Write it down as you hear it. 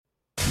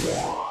My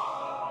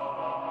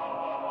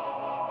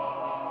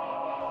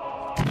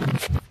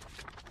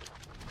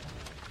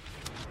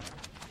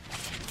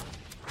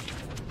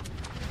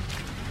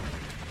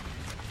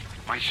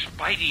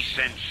spidey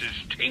sense is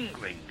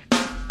tingling.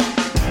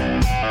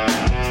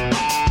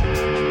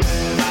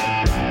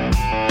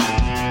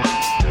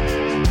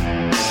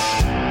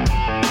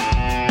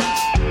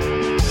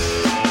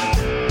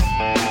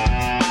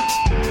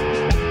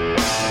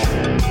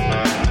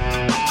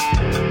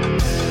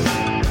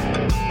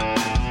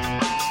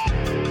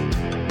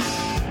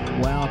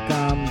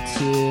 Welcome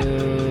to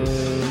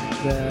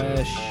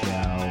the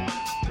show.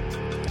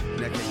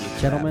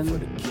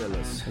 Gentlemen,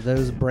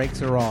 those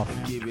brakes are off,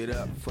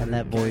 and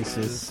that voice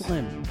is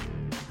Slim,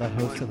 the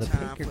host of the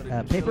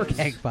Paper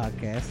Keg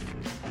Podcast,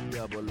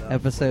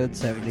 episode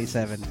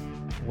 77.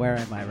 Where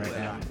am I right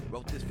now?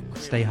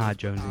 Stay hot,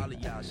 Jonesy.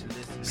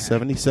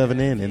 77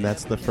 in, and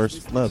that's the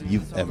first flub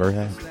you've ever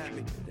had.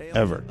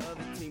 Ever.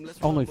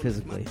 Only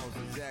physically.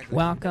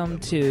 Welcome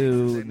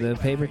to the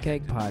Paper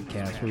Keg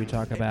Podcast, where we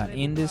talk about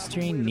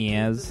industry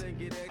news,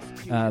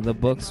 the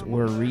books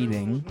we're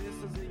reading,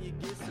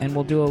 and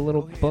we'll do a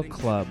little book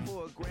club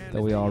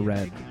that we all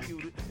read.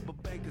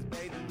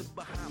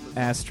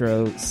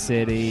 Astro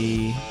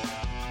City.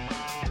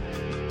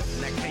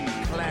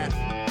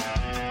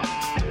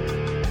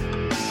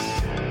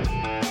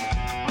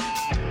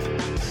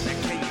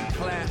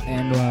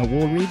 And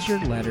we'll read your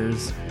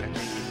letters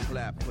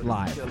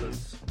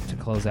live to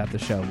close out the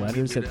show.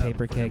 Letters at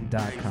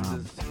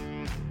paperkeg.com.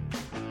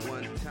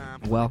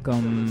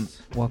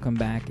 Welcome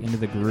back into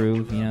the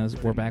groove. You know,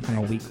 we're back on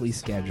a weekly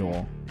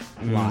schedule.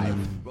 Live.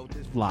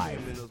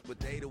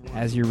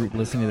 As you're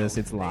listening to this,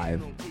 it's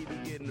live.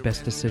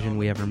 Best decision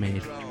we ever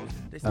made.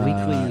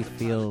 Weekly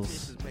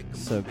feels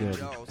so good.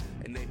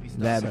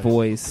 That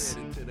voice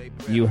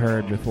you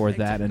heard before,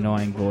 that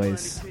annoying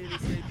voice,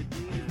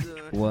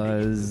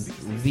 was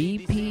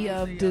VP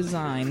of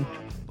Design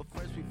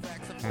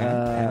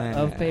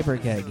of Paper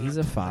Keg. He's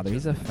a father.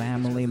 He's a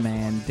family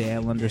man.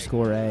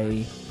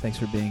 Dale_A. Thanks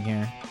for being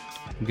here.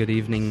 Good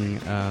evening,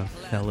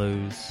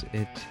 fellows.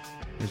 It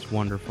is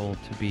wonderful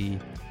to be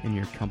in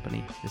your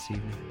company this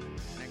evening.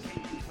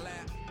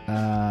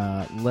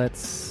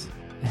 Let's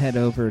head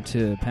over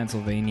to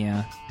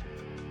Pennsylvania,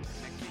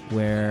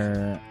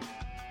 where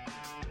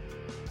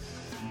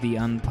the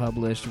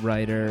unpublished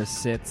writer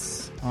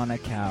sits on a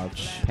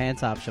couch.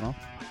 Pants optional.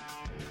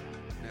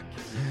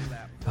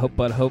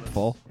 But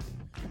hopeful.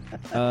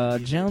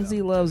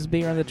 Jonesy Loves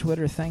Beer on the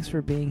Twitter. Thanks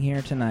for being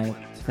here tonight.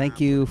 Thank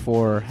you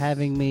for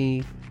having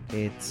me.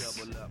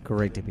 It's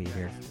great to be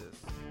here.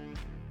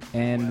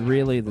 And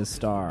really the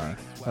star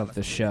of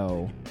the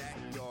show,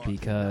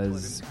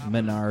 because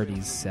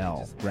minorities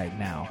sell right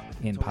now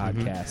in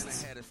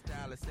podcasts.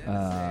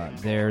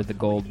 They're the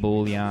gold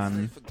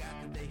bullion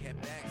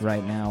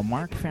right now.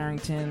 Mark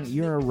Farrington,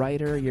 you're a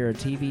writer, you're a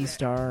TV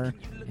star,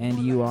 and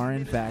you are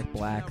in fact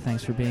black.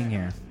 Thanks for being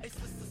here.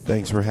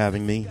 Thanks for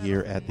having me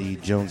here at the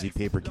Jonesy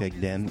Paper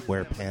Keg Den,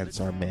 where pants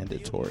are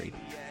mandatory.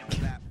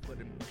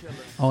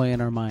 Only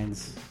in our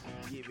minds.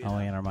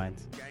 Only in our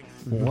minds.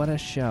 What a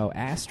show.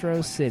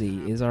 Astro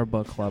City is our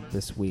book club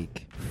this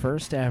week.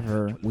 First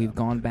ever, we've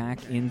gone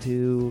back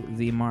into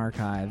the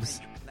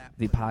Marchives,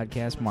 the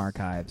podcast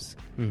Marchives,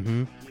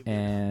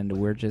 and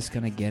we're just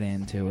going to get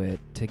into it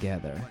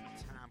together.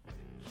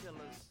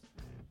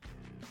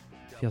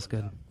 Feels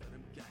good.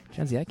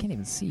 Jonesy, I can't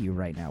even see you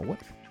right now.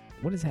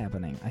 What is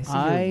happening? I see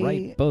your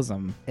right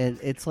bosom.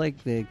 It's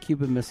like the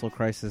Cuban Missile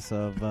Crisis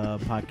of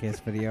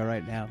podcast video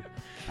right now.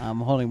 I'm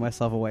holding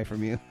myself away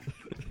from you.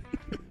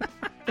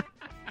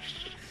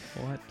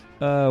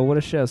 What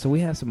a show. So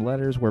we have some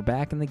letters. We're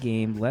back in the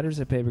game. Letters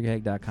at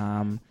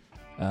paperkeg.com.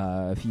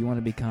 If you want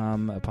to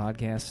become a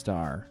podcast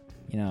star,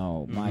 you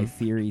know, my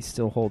theory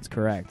still holds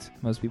correct.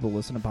 Most people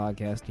listen to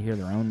podcasts to hear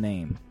their own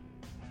name.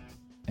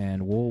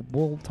 And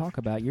we'll talk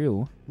about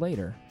you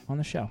later on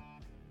the show.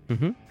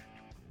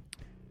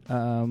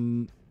 I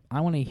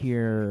want to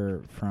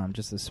hear from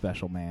just a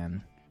special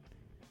man.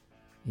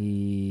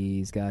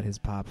 He's got his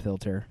pop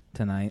filter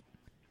tonight.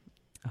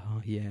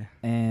 Oh, yeah.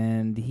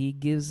 And he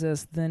gives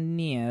us the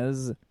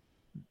news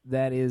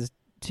that is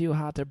too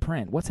hot to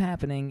print. What's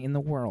happening in the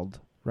world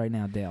right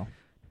now, Dale?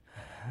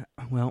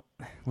 Well,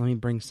 let me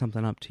bring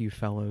something up to you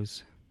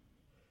fellows.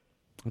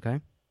 Okay?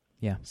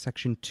 Yeah.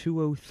 Section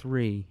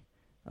 203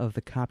 of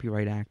the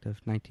Copyright Act of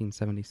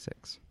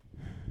 1976.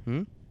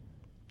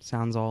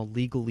 Sounds all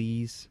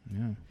legalese.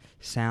 Yeah.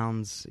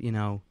 Sounds, you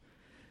know,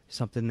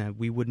 something that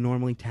we would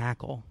normally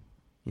tackle.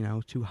 You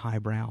know, too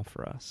highbrow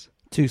for us.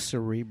 Too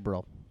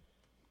cerebral.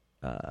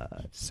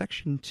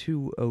 Section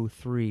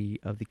 203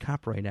 of the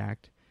Copyright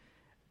Act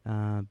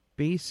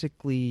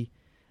basically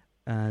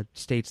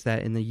states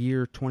that in the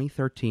year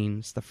 2013,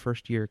 it's the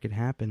first year it could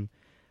happen,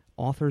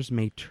 authors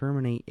may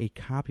terminate a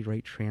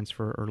copyright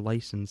transfer or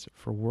license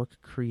for work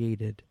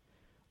created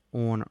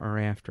on or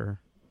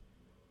after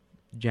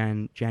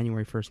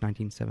January 1st,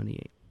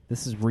 1978.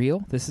 This is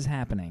real? This is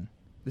happening?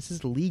 This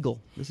is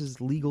legal. This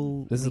is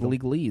legal. This is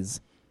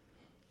legalese.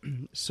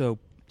 So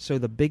So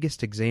the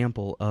biggest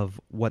example of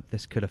what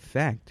this could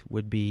affect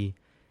would be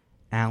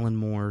Alan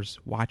Moore's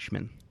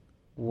Watchmen,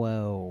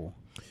 Whoa.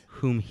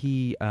 whom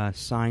he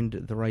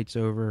signed the rights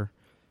over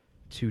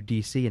to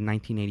DC in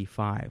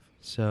 1985.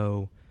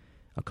 So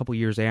a couple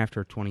years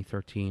after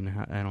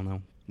 2013, I don't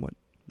know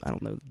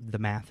the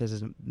math. This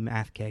is a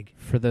math keg.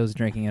 For those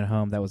drinking at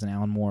home, that was an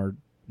Alan Moore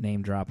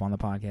name drop on the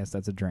podcast.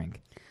 That's a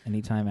drink.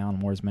 Anytime Alan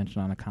Moore is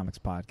mentioned on a comics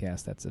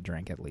podcast, that's a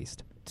drink at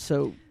least.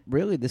 So,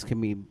 really, this can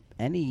be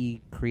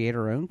any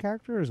creator-owned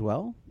character as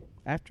well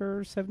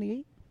after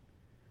 78?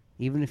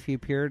 Even if he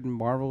appeared in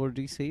Marvel or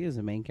DC as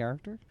a main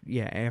character?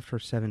 Yeah, after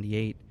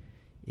 78,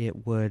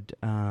 it would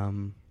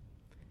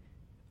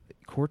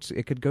courts.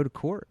 It could go to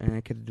court,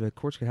 and the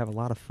courts could have a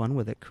lot of fun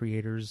with it.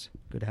 Creators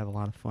could have a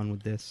lot of fun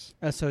with this.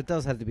 So it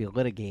does have to be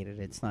litigated.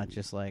 It's not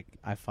just like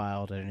I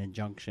filed an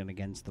injunction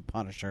against the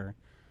Punisher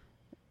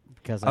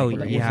because Oh,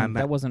 I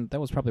That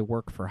was probably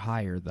work for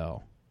hire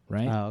though,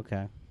 right? Oh,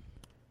 okay.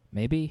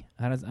 Maybe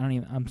I don't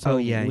even. I'm so. Oh,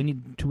 yeah. Do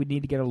we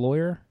need to get a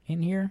lawyer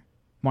in here?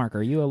 Mark,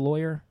 are you a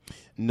lawyer?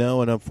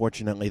 No, and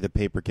unfortunately, the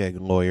Paper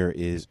Keg lawyer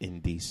is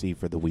in D.C.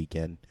 for the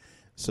weekend.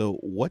 So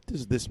what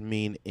does this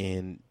mean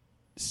in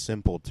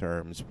simple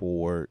terms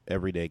for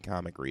everyday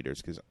comic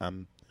readers? Because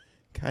I'm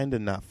kind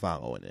of not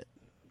following it.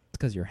 It's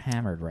because you're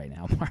hammered right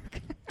now, Mark.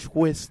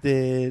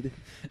 Twisted.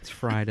 It's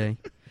Friday.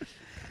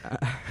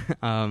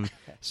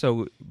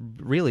 So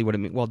really what it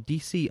means, well,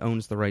 DC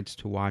owns the rights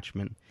to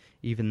Watchmen,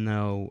 even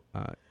though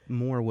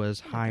Moore was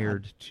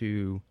hired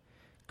to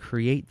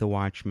create the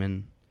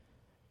Watchmen.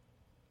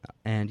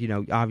 And, you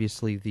know,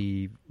 obviously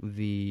the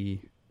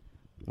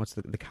what's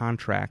the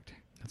contract?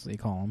 That's what you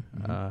call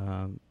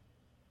them.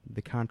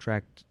 The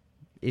contract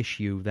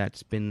issue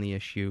that's been the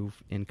issue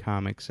in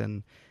comics,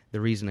 and the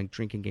reason a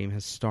drinking game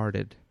has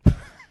started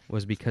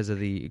was because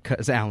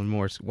Alan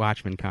Moore's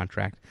Watchmen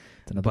contract.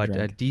 But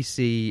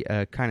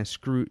DC kind of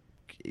screwed,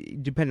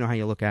 depending on how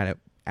you look at it,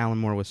 Alan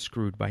Moore was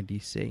screwed by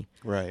DC.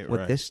 Right,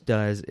 What this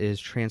does is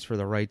transfer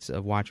the rights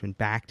of Watchmen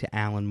back to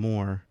Alan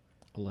Moore.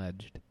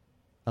 Alleged.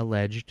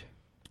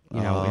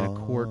 In a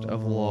court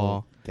of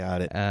law.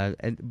 Got it.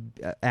 And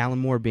Alan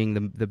Moore being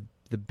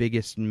the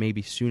biggest and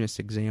maybe soonest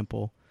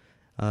example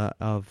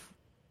of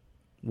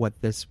what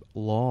this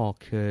law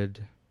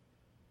could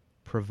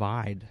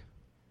provide.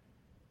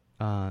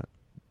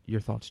 Your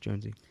thoughts,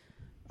 Jonesy?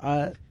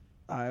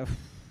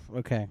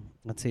 Okay.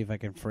 Let's see if I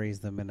can phrase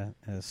them in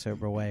a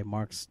sober way.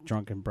 Mark's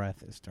drunken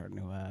breath is starting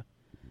to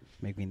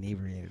make me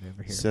inebriated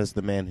over here. Says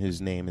the man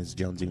whose name is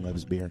Jonesy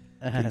Loves Beer.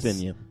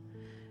 Continue.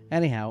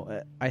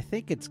 Anyhow, I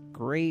think it's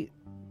great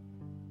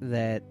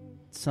that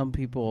some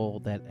people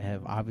that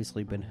have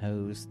obviously been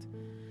hosed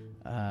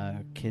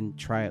can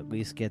try at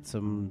least get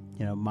some,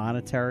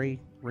 monetary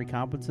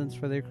recompensance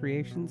for their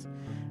creations,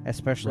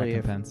 especially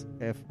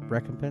if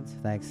recompense.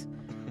 Thanks.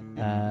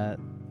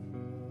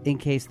 In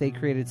case they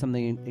created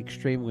something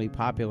extremely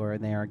popular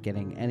and they aren't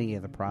getting any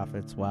of the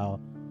profits, while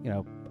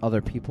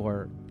other people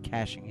are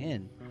cashing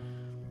in.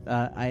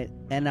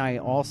 I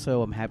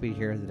also am happy to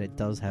hear that it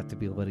does have to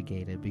be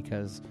litigated,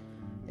 because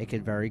it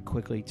could very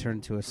quickly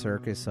turn to a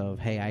circus of,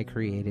 hey, I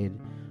created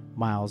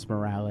Miles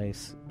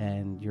Morales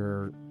and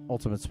your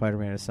Ultimate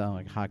Spider-Man is selling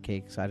like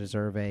hotcakes. I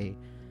deserve a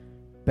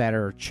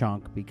better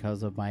chunk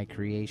because of my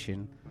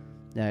creation.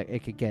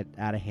 It could get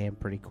out of hand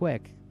pretty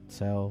quick.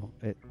 So,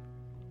 I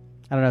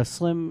don't know,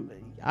 Slim,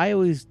 I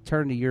always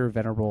turn to your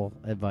venerable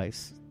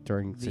advice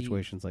during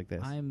situations like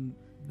this.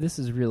 This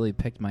has really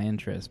piqued my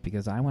interest,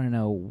 because I want to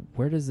know,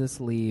 where does this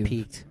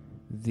leave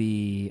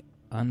the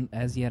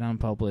as yet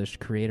unpublished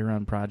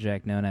creator-owned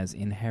project known as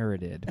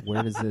Inherited?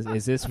 Where does this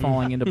is this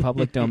falling into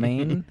public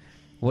domain?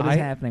 What is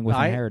happening with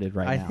Inherited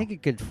right now? I think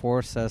it could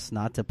force us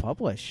not to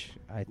publish.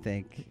 I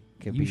think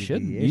you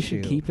should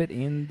keep it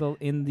in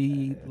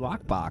the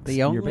lockbox in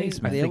your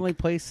basement. The only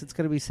place it's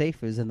going to be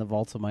safe is in the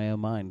vaults of my own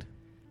mind.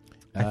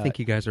 I think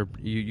you guys are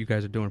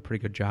doing a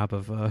pretty good job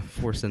of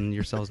forcing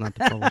yourselves not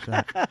to publish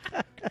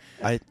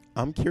that.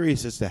 I'm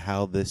curious as to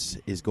how this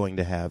is going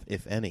to have,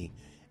 if any,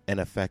 an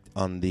effect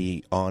on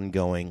the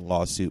ongoing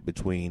lawsuit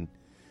between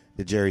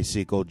the Jerry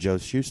Siegel, Joe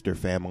Shuster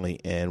family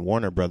and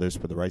Warner Brothers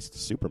for the rights to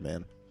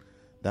Superman.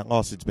 That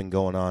lawsuit's been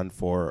going on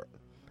for,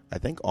 I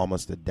think,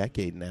 almost a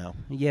decade now.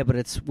 Yeah, but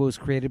it was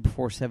created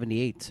before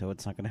 78, so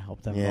it's not going to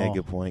help them at all.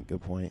 Yeah,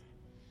 good point.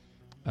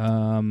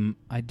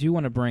 I do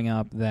want to bring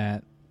up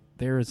that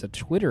there is a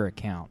Twitter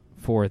account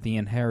for the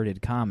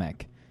Inherited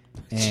comic,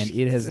 and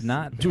it has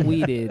not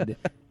tweeted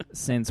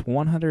since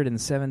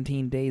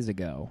 117 days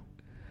ago.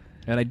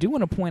 And I do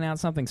want to point out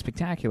something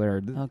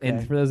spectacular. Okay.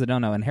 And for those that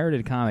don't know,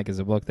 Inherited comic is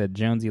a book that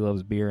Jonesy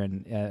Loves Beer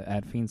and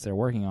at Fiends are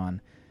working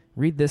on.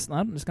 Read this.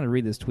 I'm just going to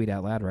read this tweet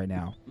out loud right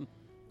now.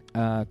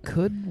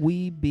 Could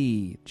we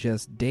be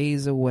just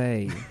days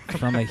away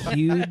from a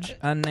huge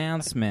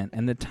announcement?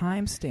 And the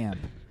timestamp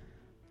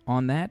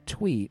on that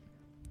tweet,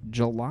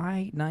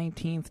 July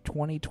 19th,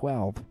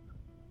 2012.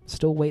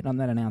 Still waiting on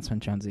that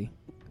announcement, Jonesy.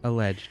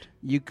 Alleged.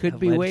 You could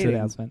be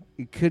waiting.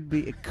 It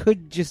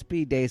could just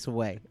be days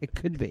away. It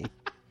could be.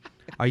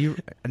 Are you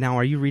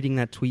reading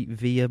that tweet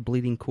via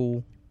Bleeding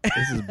Cool?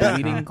 This is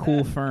Bleeding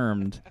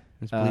confirmed.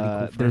 It's Bleeding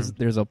confirmed.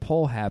 There's a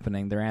poll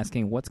happening. They're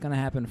asking what's going to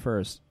happen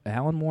first.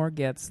 Alan Moore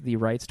gets the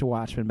rights to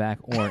Watchmen back,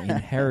 or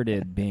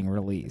Inherited being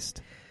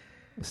released.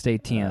 Stay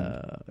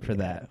tuned for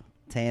that.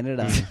 Tan it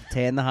up.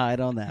 Tan the hide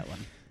on that one.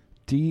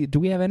 Do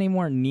we have any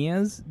more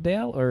Nias,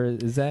 Dale, or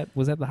was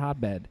that the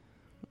hotbed?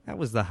 That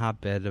was the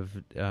hotbed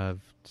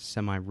of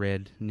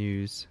semi-red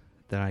news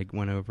that I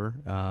went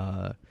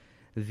over.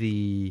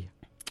 The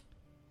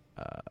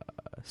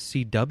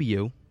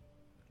CW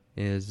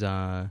is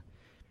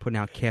putting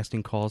out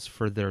casting calls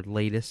for their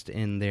latest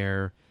in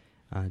their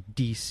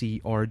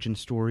DC origin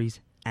stories.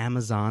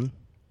 Amazon.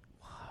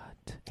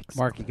 What?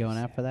 Mark, you going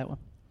out for that one?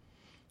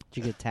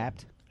 Did you get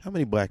tapped? How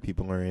many black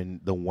people are in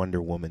the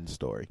Wonder Woman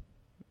story?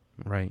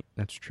 Right,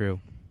 that's true.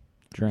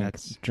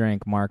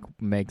 Drink. Mark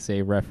makes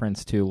a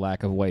reference to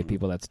lack of white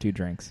people. That's 2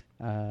 drinks.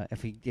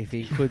 If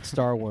he includes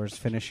Star Wars,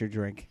 finish your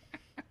drink.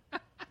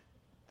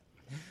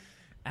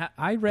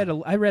 I read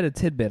a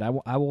tidbit.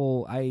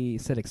 I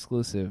said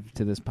exclusive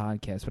to this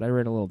podcast, but I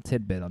read a little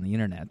tidbit on the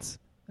internets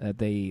that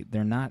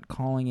they're not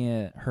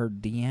calling her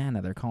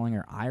Deanna. They're calling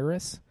her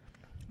Iris.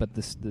 But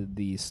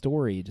the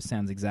story just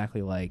sounds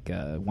exactly like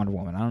Wonder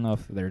Woman. I don't know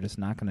if they're just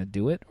not going to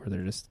do it or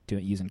they're just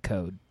using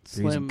code.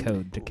 They're using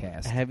code to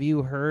cast. Have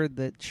you heard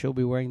that she'll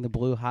be wearing the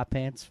blue hot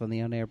pants from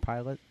the on-air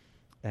pilot?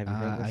 Have you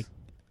heard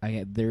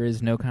this? There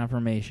is no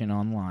confirmation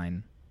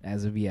online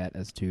as of yet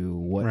as to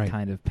what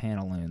kind of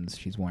pantaloons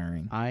she's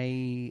wearing.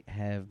 I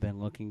have been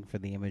looking for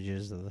the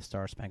images of the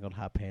Star-Spangled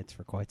Hot Pants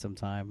for quite some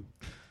time,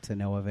 to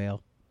no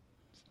avail.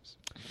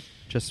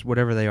 Just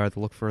whatever they are, to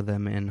look for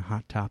them in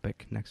Hot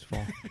Topic next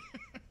fall.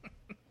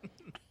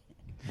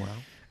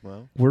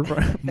 Well, we're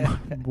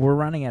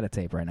running out of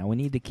tape right now. We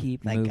need to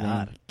keep Thank moving,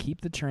 God.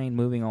 keep the train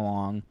moving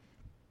along.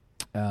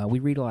 We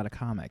read a lot of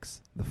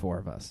comics, the 4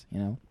 of us. You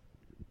know,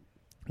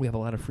 we have a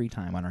lot of free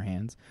time on our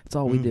hands. That's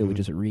all we do. We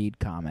just read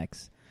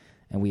comics,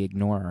 and we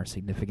ignore our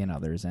significant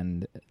others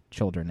and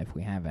children if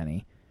we have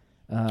any.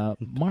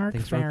 Mark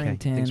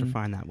Farrington, Things are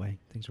fine that way.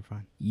 Things are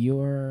fine.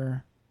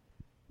 You're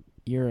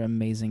an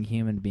amazing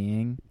human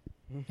being,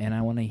 and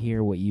I want to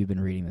hear what you've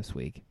been reading this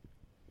week.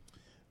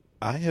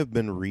 I have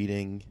been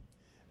reading.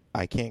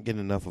 I can't get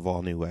enough of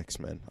All New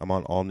X-Men. I'm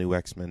on All New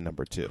X-Men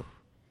 #2.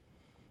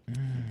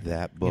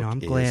 That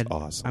book is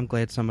awesome. I'm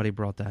glad somebody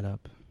brought that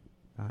up.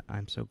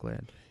 I'm so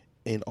glad.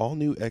 In All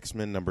New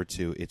X-Men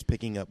 #2, it's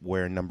picking up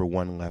where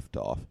 #1 left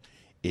off.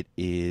 It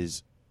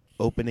is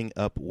opening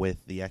up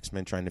with the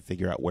X-Men trying to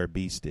figure out where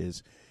Beast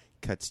is.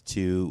 Cuts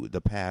to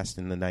the past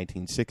in the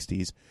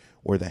 1960s,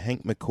 where the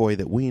Hank McCoy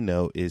that we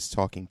know is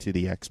talking to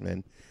the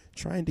X-Men,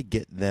 trying to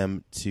get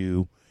them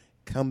to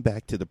come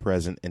back to the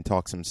present and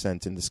talk some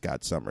sense into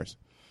Scott Summers.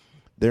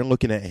 They're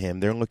looking at him.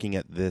 They're looking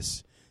at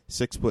this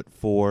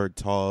 6'4",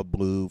 tall,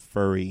 blue,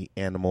 furry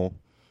animal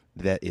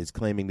that is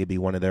claiming to be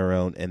one of their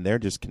own, and they're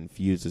just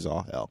confused as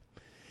all hell.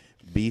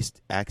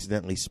 Beast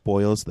accidentally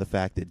spoils the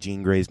fact that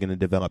Jean Grey is going to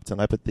develop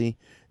telepathy.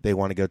 They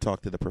want to go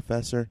talk to the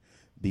professor.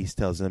 Beast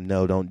tells them,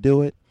 no, don't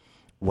do it.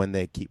 When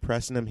they keep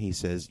pressing him, he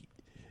says,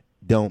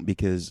 don't,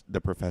 because the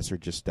professor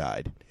just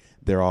died.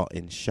 They're all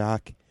in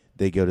shock.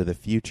 They go to the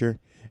future,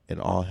 and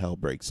all hell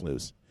breaks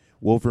loose.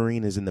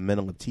 Wolverine is in the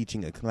middle of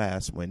teaching a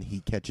class when he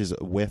catches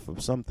a whiff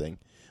of something,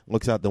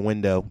 looks out the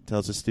window,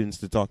 tells the students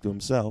to talk to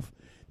himself.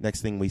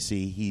 Next thing we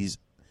see, he's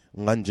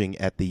lunging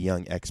at the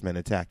young X-Men,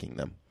 attacking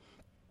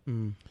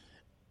them.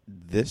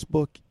 This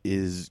book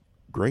is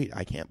great.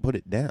 I can't put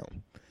it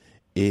down.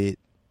 It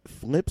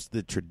flips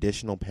the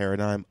traditional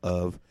paradigm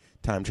of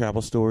time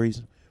travel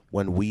stories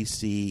when we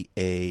see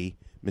a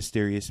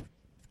mysterious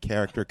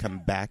character come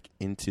back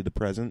into the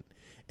present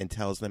and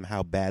tells them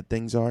how bad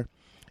things are.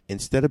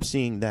 Instead of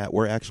seeing that,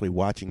 we're actually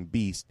watching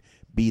Beast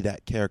be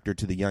that character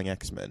to the young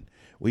X-Men.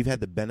 We've had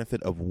the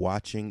benefit of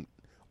watching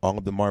all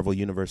of the Marvel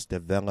Universe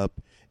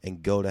develop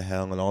and go to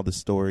hell and all the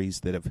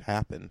stories that have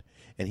happened.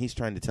 And he's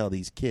trying to tell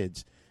these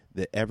kids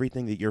that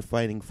everything that you're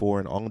fighting for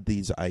and all of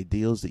these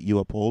ideals that you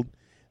uphold,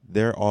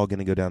 they're all going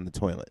to go down the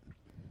toilet.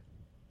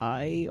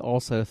 I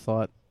also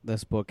thought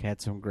this book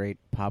had some great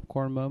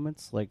popcorn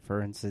moments. Like, for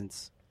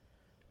instance,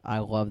 I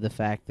love the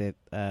fact that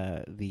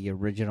the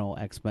original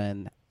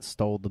X-Men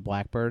stole the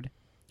Blackbird.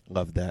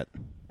 Love that.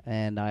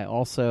 And I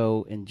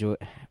also enjoy,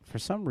 for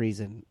some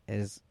reason,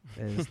 as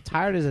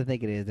tired as I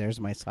think it is, there's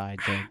my side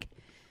drink.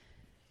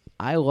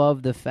 I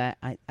love the fact,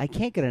 I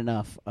can't get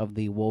enough of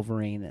the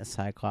Wolverine,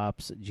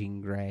 Cyclops,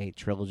 Jean Grey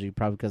trilogy,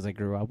 probably because I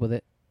grew up with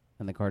it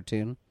in the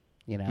cartoon,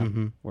 you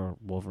know, where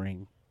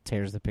Wolverine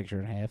tears the picture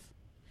in half.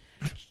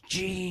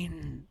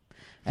 Jean!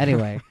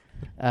 Anyway,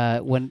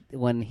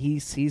 when he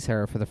sees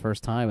her for the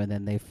first time and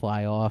then they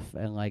fly off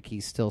and like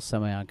he's still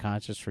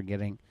semi-unconscious for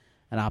getting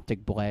an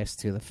optic blast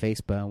to the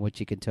face bone, which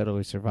he can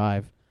totally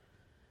survive,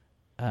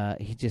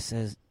 he just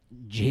says,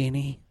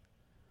 Jeannie.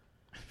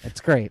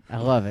 It's great. I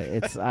love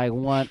it. I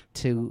want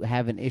to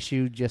have an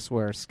issue just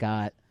where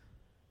Scott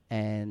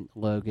and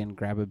Logan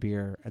grab a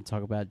beer and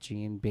talk about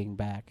Jean being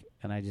back,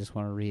 and I just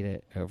want to read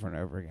it over and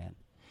over again.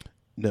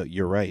 No,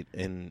 you're right,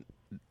 and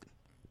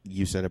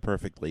you said it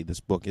perfectly. This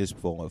book is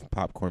full of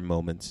popcorn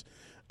moments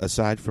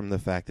aside from the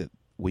fact that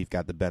we've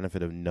got the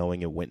benefit of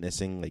knowing and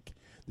witnessing like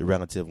the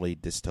relatively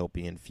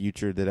dystopian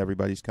future that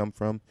everybody's come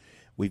from,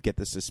 we get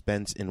the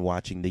suspense in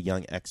watching the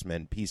young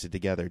X-Men piece it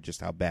together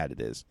just how bad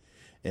it is.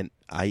 And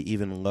I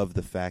even love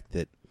the fact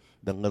that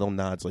the little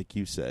nods, like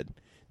you said,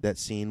 that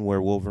scene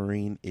where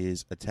Wolverine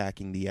is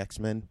attacking the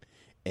X-Men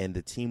and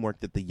the teamwork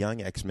that the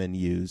young X-Men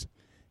use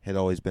had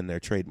always been their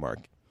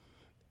trademark.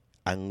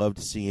 I loved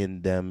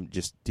seeing them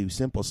just do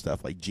simple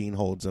stuff like Jean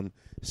holds him,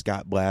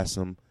 Scott blasts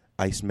him,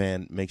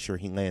 Iceman makes sure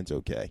he lands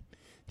okay.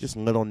 Just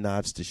little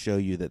nods to show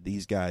you that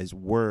these guys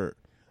were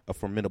a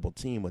formidable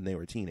team when they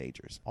were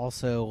teenagers.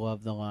 Also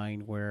love the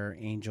line where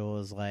Angel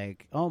is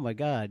like, "Oh my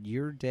God,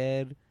 you're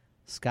dead.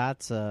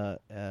 Scott's a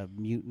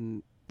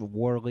mutant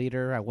war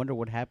leader. I wonder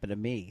what happened to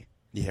me."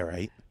 Yeah,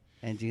 right?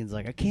 And Jean's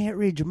like, "I can't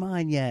read your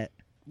mind yet."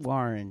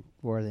 Warren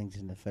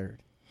Worthington III.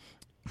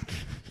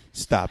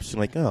 Stops. She's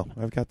like, "Oh,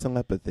 I've got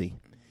telepathy."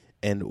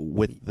 And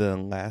with the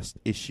last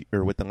issue,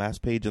 or with the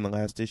last page in the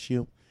last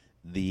issue,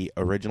 the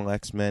original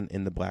X-Men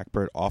in the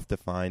Blackbird off to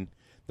find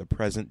the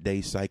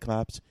present-day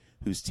Cyclops,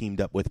 who's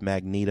teamed up with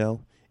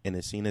Magneto and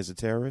is seen as a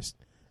terrorist.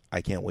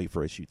 I can't wait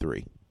for issue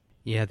 3.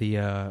 Yeah,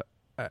 the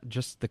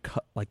just the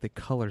the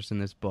colors in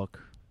this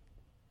book,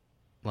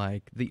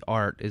 like the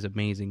art is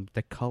amazing.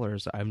 The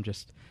colors, I'm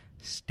just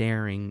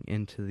staring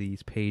into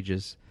these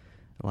pages,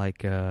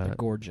 like They're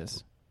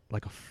gorgeous.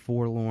 like a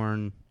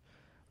forlorn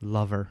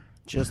lover.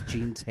 Just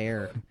Jean's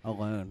hair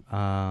alone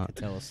could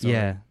tell a story.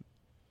 Yeah,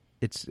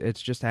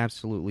 it's just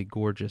absolutely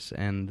gorgeous,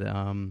 and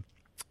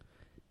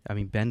I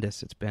mean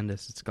Bendis. It's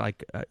Bendis. It's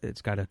like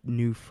it's got a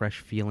new, fresh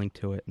feeling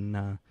to it,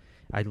 and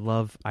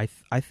I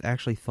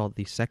actually thought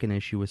the second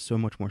issue was so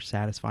much more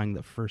satisfying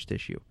than the first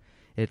issue.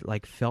 It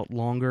like felt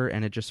longer,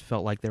 and it just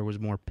felt like there was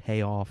more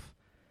payoff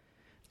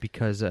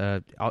because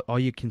all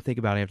you can think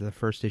about after the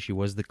first issue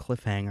was the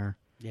cliffhanger.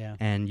 Yeah.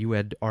 And you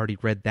had already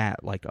read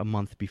that like a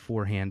month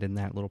beforehand in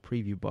that little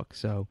preview book.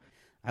 So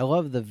I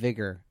love the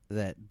vigor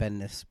that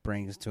Bendis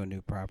brings to a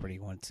new property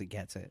once he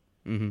gets it.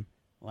 mm-hmm.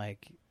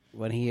 Like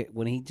when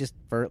he just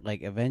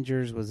like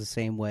Avengers was the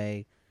same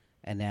way,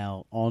 and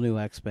now all new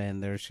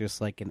X-Men. There's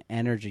just like an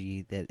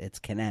energy that it's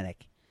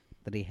kinetic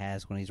that he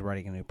has when he's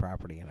writing a new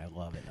property, and I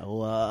love it. I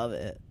love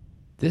it.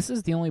 This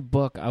is the only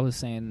book, I was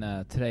saying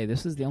today,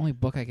 this is the only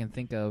book I can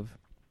think of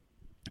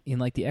in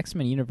like the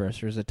X-Men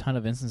universe. There's a ton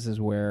of instances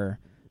where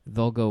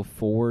they'll go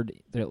forward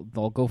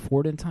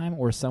in time,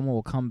 or someone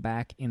will come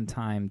back in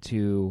time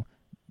to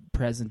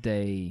present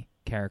day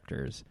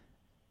characters.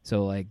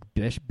 So like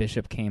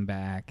Bishop came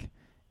back,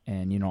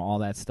 and all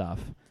that stuff.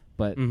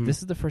 But this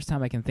is the first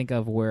time I can think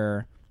of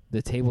where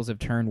the tables have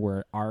turned,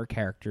 where our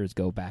characters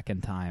go back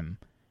in time,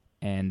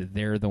 and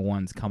they're the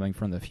ones coming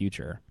from the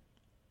future.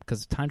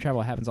 Because time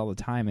travel happens all the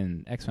time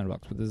in X-Men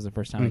books, but this is the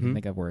first time I can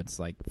think of where it's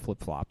like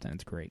flip-flopped, and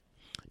it's great.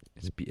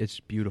 It's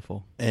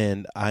beautiful.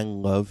 And I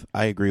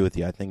agree with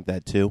you. I think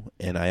that too.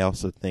 And I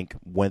also think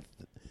with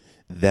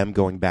them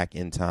going back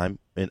in time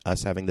and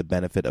us having the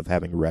benefit of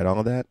having read all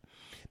of that,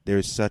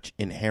 there's such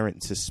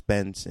inherent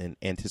suspense and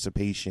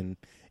anticipation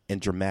and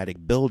dramatic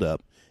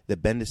buildup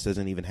that Bendis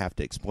doesn't even have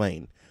to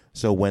explain.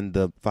 So when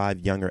the 5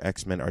 younger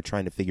X-Men are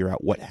trying to figure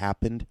out what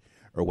happened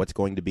or what's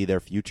going to be their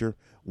future,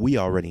 we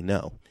already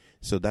know.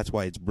 So that's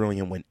why it's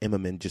brilliant when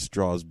Immerman just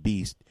draws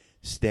Beast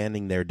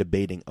standing there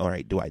debating, all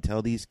right, do I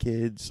tell these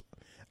kids?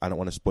 I don't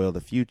want to spoil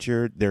the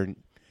future. They're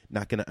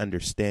not going to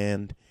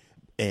understand.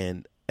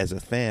 And as a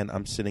fan,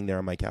 I'm sitting there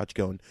on my couch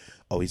going,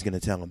 oh, he's going to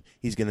tell him.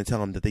 He's going to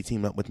tell him that they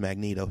teamed up with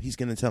Magneto. He's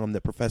going to tell him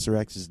that Professor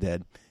X is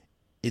dead.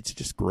 It's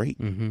just great.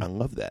 I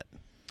love that.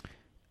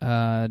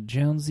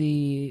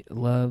 Jonesy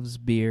Loves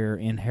Beer,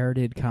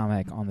 Inherited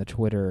Comic on the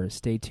Twitter.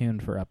 Stay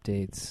tuned for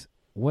updates.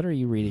 What are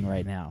you reading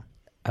right now?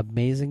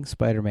 Amazing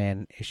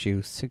Spider-Man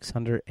issue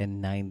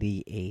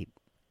 698.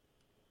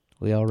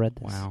 We all read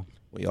this. Wow.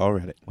 We all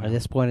read it. Wow. At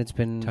this point, it's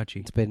been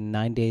Touchy. It's been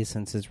 9 days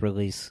since its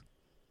release.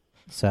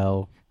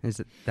 So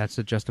That's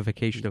a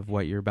justification of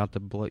what you're about to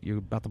blow. You're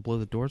about to blow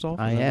the doors off.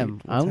 I am.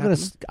 I'm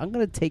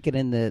gonna take it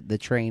in the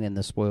train in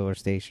the spoiler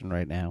station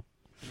right now.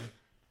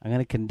 I'm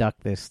gonna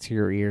conduct this to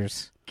your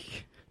ears.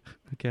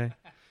 Okay.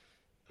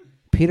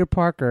 Peter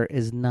Parker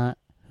is not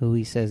who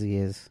he says he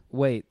is.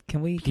 Wait,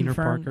 can we Peter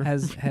confirm?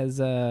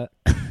 Parker?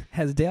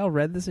 Has Dale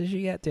read this issue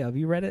yet? Dale, have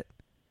you read it?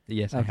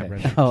 Yes, I Okay. have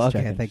read it. Oh, Just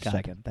okay. checking, Thank just God.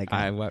 checking. Thank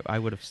God. I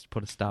would have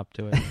put a stop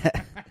to it.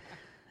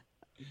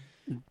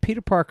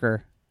 Peter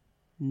Parker,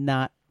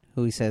 not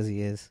who he says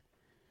he is.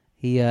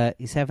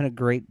 He's having a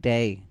great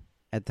day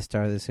at the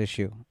start of this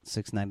issue,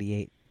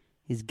 698.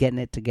 He's getting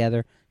it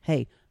together.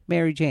 Hey,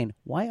 Mary Jane,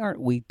 why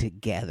aren't we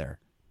together?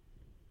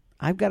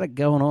 I've got it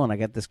going on. I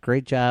got this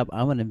great job.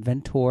 I'm an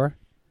inventor.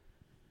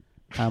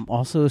 I'm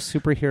also a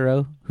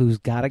superhero who's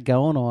got it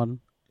going on.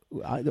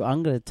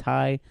 I'm going to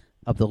tie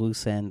up the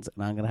loose ends,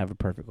 and I'm going to have a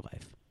perfect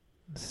life.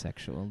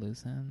 Sexual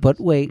loose ends. But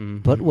wait,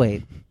 Mhm. but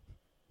wait.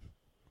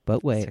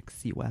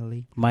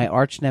 Sexuality. My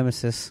arch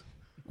nemesis,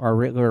 or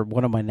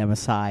one of my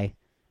nemesi,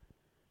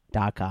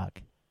 Doc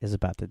Ock, is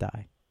about to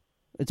die.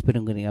 It's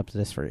been leading up to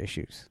this for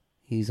issues.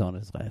 He's on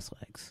his last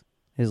legs.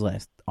 His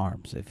last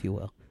arms, if you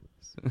will.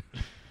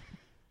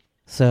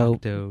 So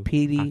Octo-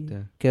 Petey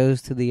Octa.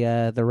 goes to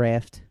the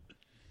raft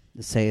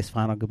to say his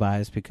final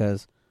goodbyes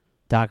because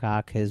Doc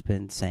Ock has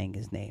been saying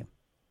his name.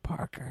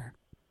 Parker.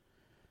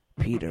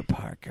 Peter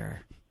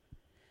Parker.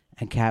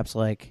 And Cap's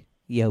like,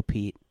 yo,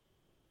 Pete,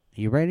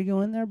 you ready to go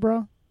in there,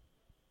 bro?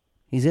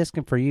 He's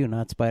asking for you,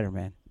 not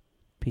Spider-Man.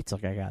 Pete's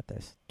like, I got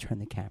this. Turn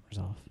the cameras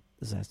off.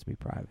 This has to be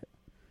private.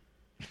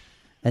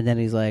 And then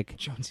he's like,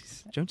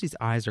 Jonesy's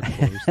eyes are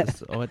closed.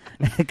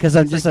 because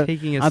I'm He's just like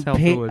taking himself I'm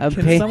to a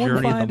Can pay- someone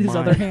journey of find the his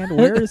mind. other hand?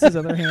 Where is his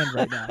other hand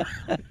right now?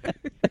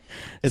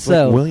 It's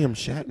So- like William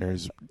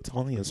Shatner's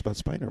telling us about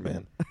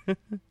Spider-Man.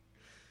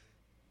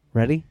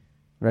 Ready?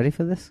 Ready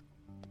for this?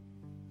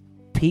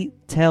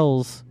 Pete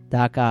tells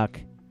Doc Ock,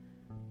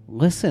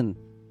 listen,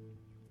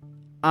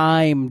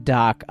 I'm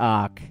Doc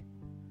Ock.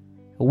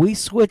 We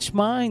switched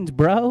minds,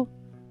 bro.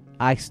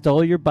 I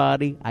stole your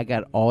body. I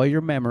got all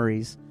your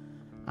memories.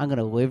 I'm going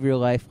to live your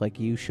life like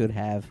you should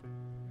have.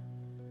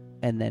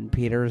 And then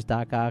Peter, as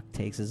Doc Ock,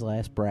 takes his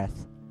last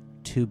breath.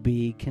 To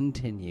be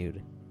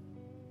continued.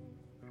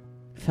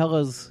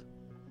 Fellas,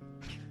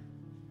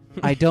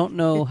 I don't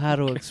know how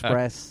to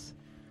express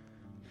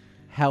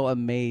how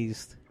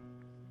amazed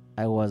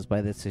I was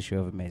by this issue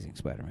of Amazing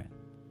Spider-Man.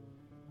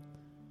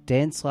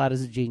 Dan Slott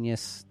is a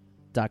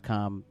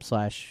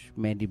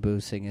genius.com/Mandy Boo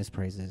sing his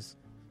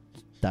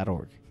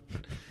praises.org.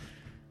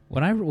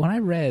 When I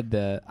read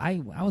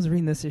I was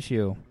reading this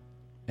issue,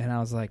 and I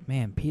was like,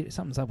 man, Peter,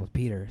 something's up with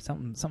Peter.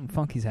 Something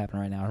funky's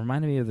happening right now. It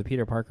reminded me of the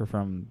Peter Parker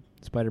from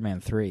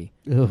Spider-Man 3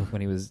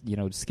 when he was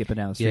skipping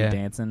down the street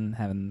dancing,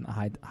 having a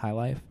high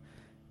life.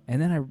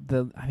 And then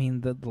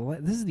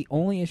this is the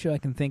only issue I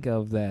can think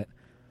of that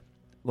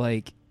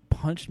like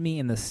punched me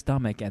in the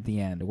stomach at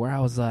the end, where I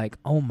was like,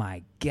 oh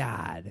my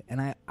God.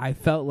 And I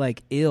felt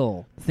like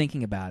ill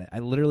thinking about it. I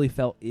literally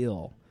felt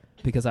ill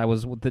because I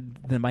was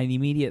my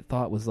immediate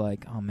thought was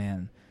like, oh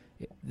man,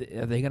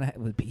 are they gonna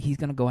he's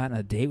gonna go out on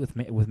a date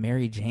with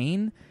Mary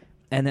Jane,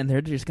 and then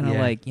they're just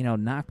gonna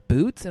knock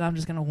boots, and I'm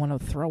just gonna want to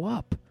throw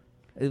up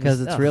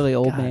Because it's really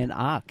old God. man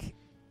Ock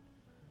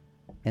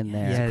in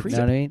there. Yeah, You know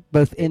what I mean?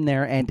 Both in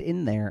there and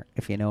in there,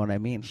 if you know what I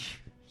mean.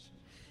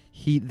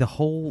 The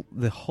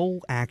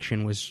whole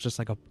action was just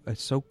like a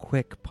so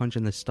quick punch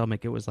in the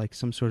stomach. It was like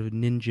some sort of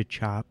ninja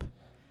chop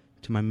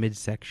to my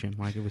midsection.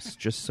 Like it was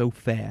just so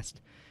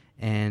fast,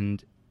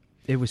 and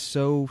it was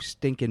so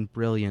stinking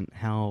brilliant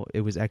how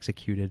it was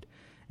executed.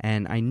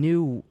 And I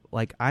knew,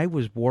 like, I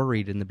was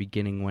worried in the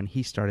beginning when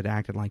he started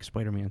acting like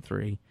Spider-Man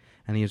 3,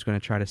 and he was going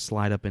to try to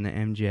slide up into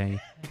MJ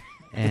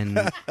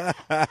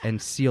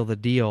and seal the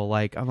deal.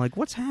 Like, I'm like,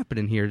 what's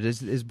happening here?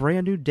 Is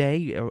Brand New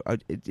Day?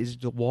 Is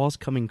the walls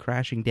coming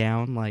crashing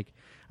down? Like,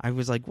 I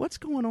was like, what's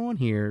going on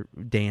here,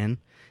 Dan?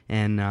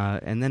 And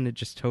then it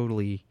just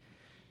totally.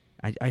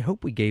 I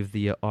hope we gave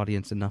the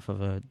audience enough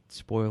of a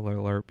spoiler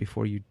alert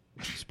before you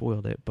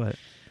spoiled it, but.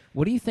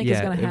 What do you think is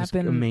going to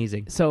happen?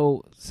 Amazing.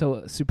 So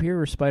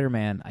Superior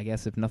Spider-Man, I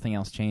guess if nothing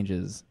else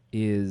changes,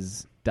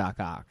 is Doc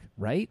Ock,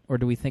 right? Or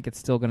do we think it's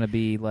still going to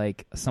be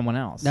like someone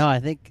else? No, I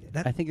think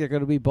they're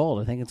going to be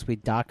bold. I think it's going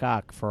to be Doc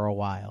Ock for a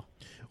while.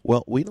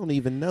 Well, we don't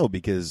even know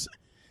because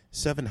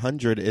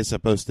 700 is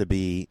supposed to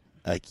be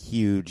a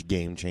huge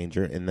game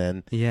changer, and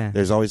then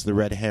there's always the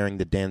red herring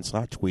that Dan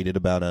Slott tweeted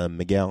about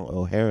Miguel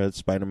O'Hara,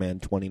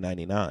 Spider-Man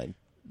 2099.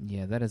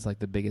 Yeah, that is like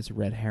the biggest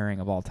red herring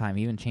of all time.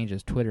 He even changed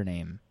his Twitter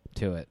name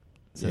to it.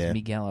 It says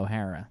Miguel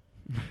O'Hara.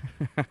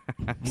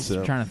 He's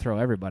trying to throw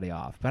everybody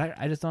off. But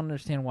I just don't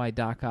understand why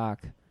Doc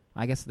Ock.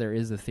 I guess there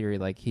is a theory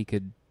like he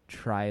could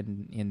try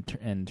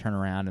and turn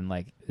around and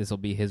like this will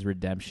be his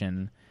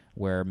redemption,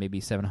 where maybe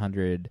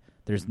 700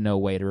 there's no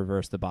way to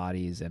reverse the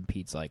bodies, and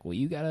Pete's like, well,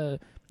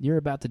 you're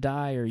about to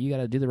die, or you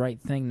gotta do the right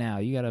thing now.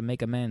 You gotta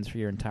make amends for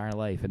your entire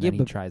life, and then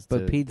he tries to.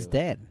 But Pete's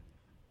dead.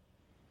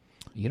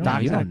 You don't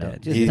Doc's know. not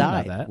dead. Just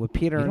died with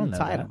Peter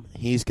inside him.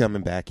 He's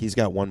coming back. He's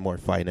got one more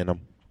fight in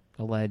him.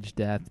 Alleged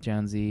death,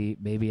 Jonesy.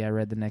 Maybe I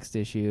read the next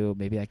issue.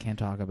 Maybe I can't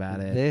talk about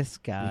it. This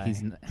guy.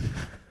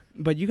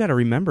 But you got to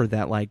remember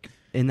that, like,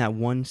 in that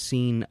one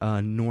scene,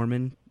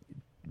 Norman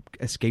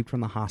escaped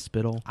from the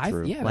hospital.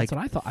 Yeah, that's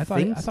what I thought. I thought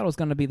it was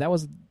going to be. That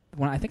was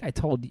when I think I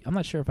told. I'm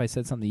not sure if I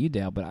said something to you,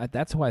 Dale, but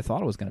that's who I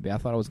thought it was going to be. I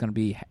thought it was going to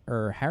be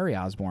Harry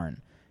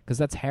Osborn, because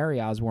that's Harry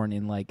Osborn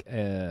in like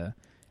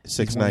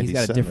 697. He's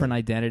got a different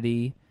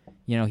identity.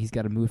 You know, he's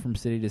got to move from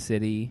city to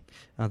city.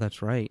 Oh,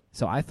 that's right.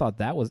 So I thought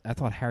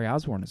Harry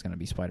Osborn was going to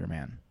be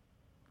Spider-Man.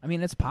 I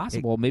mean, it's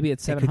possible. Maybe at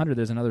 700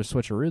 there's another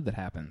switcheroo that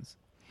happens.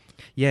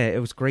 Yeah, it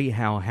was great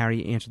how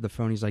Harry answered the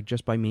phone. He's like,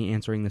 just by me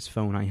answering this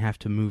phone, I have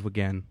to move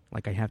again.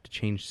 Like, I have to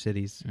change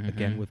cities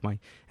again with my...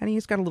 And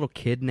he's got a little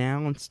kid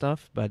now and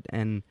stuff, but...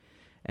 And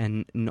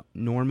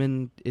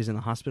Norman is in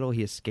the hospital.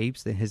 He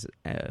escapes. His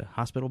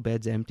hospital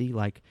bed's empty.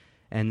 Like,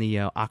 and the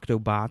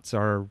Octobots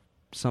are...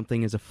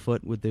 Something is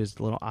afoot with those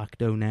little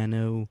Octo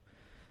Nano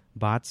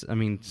bots. I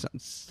mean,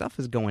 stuff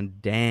is going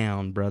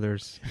down,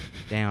 brothers.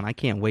 Down. I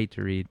can't wait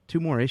to read 2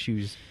 more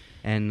issues.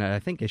 And I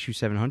think issue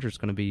 700 is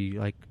going to be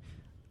like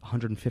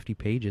 150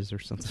 pages or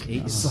something.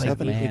 It's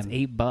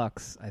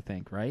 $8, I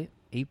think, right?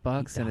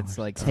 $8, and it's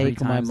like take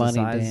 3 my times money,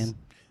 the size. Dan.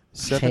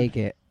 Take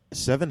it.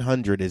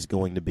 700 is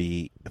going to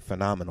be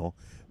phenomenal,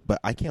 but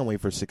I can't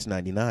wait for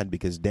 699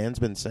 because Dan's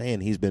been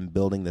saying he's been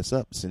building this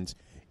up since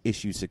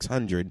issue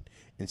 600,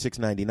 and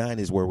 699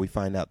 is where we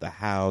find out the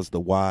hows, the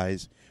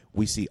whys.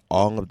 We see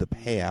all of the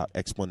payout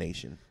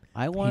explanation.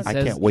 I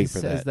can't wait for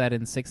He says that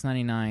in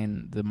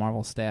 699, the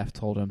Marvel staff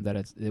told him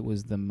that it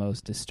was the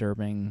most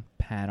disturbing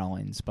panel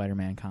in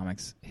Spider-Man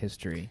comics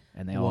history,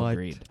 and they all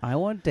agreed. I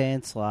want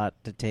Dan Slott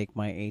to take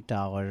my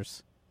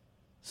 $8,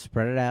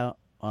 spread it out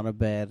on a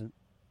bed,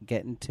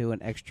 get into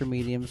an extra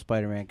medium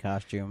Spider-Man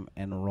costume,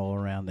 and roll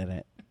around in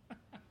it.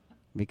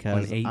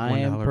 Because I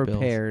am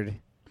prepared. Bills.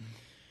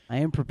 I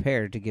am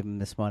prepared to give him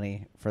this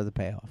money for the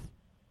payoff.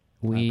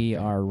 We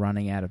are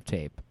running out of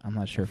tape. I'm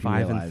not sure if 5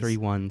 you realize. and 3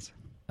 ones.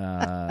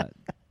 Dale_A.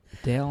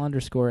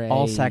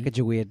 All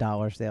Sacagawea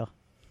dollars, Dale.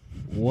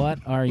 What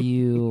are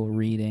you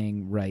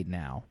reading right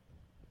now?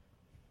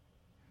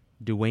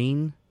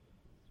 Dwayne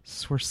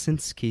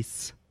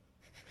Swarsinski's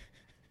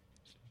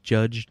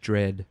Judge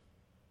Dredd.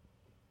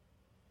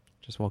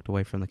 Just walked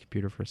away from the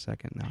computer for a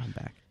second. Now I'm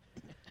back.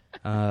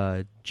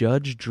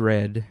 Judge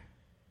Dredd,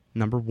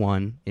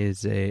 #1,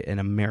 is an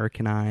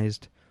American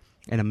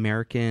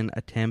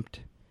attempt,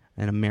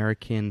 an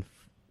American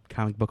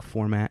comic book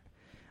format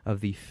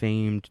of the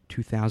famed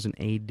 2000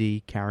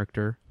 AD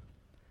character.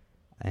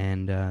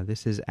 And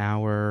this is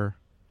our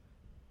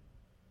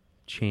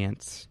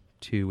chance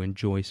to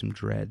enjoy some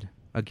Dredd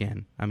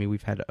again. I mean,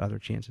 we've had other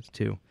chances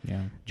too.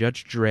 Yeah.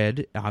 Judge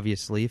Dredd,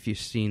 obviously, if you've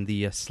seen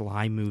the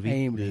Sly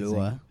movie.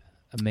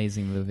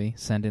 Amazing movie.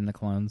 Send in the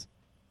clones.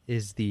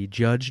 Is the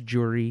judge,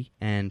 jury,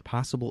 and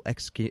possible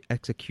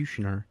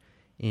executioner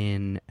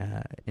in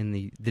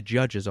the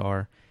judges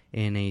are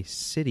in a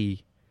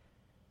city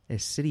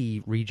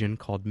region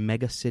called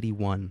Mega City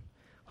 1,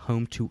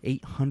 home to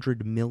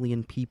 800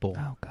 million people.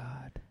 Oh,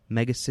 God.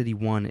 Mega City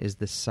 1 is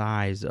the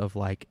size of,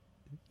 like,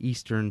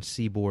 eastern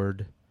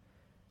seaboard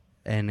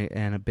and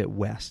a bit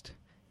west.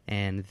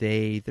 And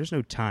there's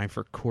no time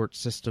for court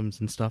systems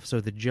and stuff, so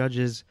the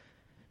judges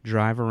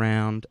drive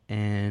around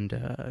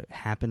and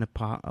happen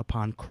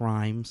upon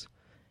crimes.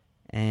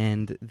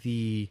 And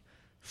the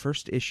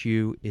first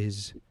issue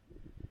is...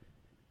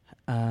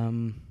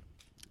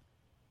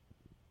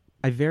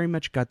 I very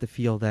much got the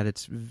feel that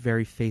it's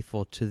very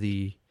faithful to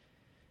the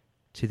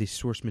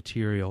source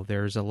material.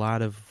 There's a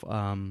lot of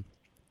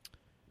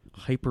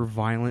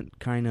hyper-violent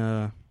kind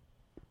of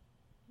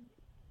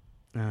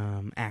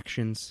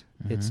actions.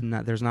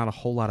 Mm-hmm. There's not a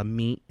whole lot of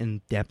meat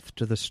and depth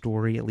to the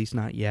story, at least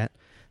not yet.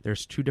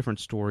 There's 2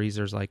 different stories.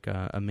 There's like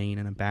a main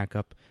and a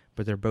backup,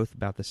 but they're both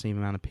about the same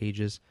amount of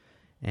pages,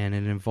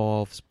 and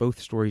both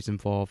stories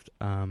involved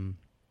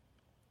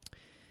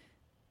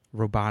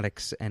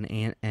robotics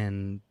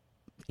and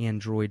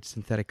android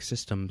synthetic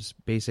systems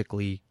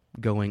basically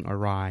going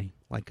awry,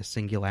 like a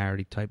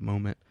singularity type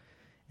moment,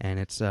 and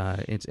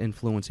it's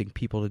influencing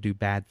people to do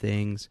bad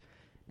things,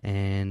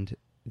 and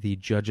the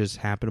judges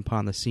happen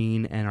upon the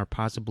scene and are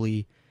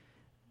possibly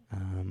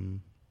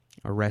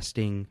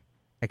arresting,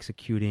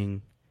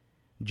 executing,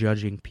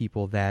 judging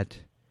people that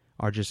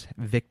are just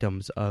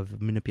victims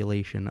of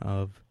manipulation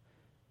of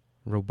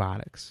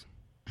robotics.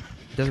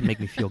 It doesn't make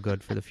me feel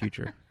good for the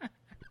future.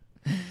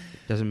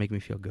 Doesn't make me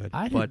feel good.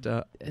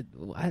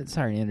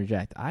 Sorry to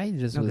interject. I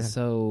just was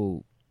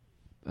so...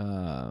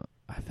 I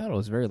felt it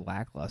was very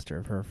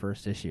lackluster for a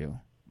first issue.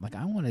 Like,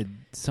 I wanted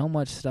so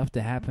much stuff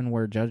to happen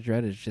where Judge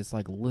Dredd is just,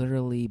 like,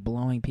 literally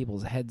blowing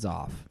people's heads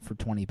off for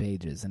 20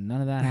 pages, and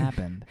none of that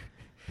happened.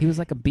 He was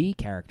like a B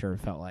character, it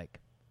felt like.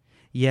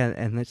 Yeah,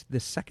 and the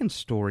second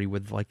story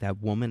with, like,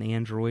 that woman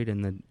android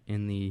in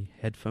the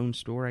headphone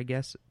store, I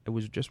guess, it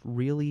was just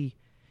really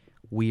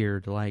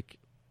weird. Like,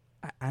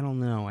 I don't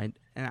know.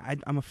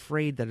 I'm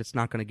afraid that it's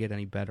not going to get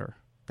any better.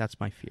 That's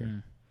my fear.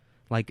 Mm.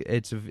 Like,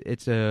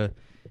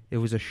 it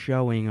was a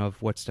showing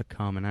of what's to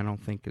come, and I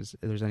don't think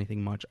there's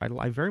anything much.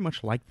 I very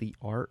much like the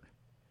art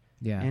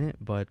in it,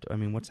 but, I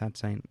mean, what's that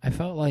saying? I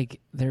felt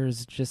like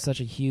there's just such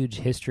a huge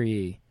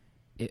history.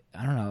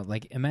 I don't know,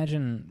 like,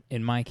 imagine,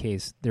 in my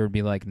case, there would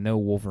be, like, no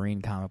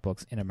Wolverine comic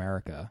books in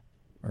America,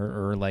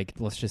 or like,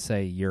 let's just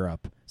say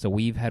Europe. So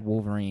we've had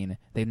Wolverine.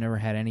 They've never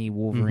had any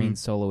Wolverine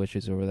solo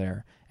issues over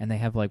there, and they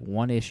have, like,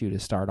 1 issue to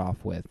start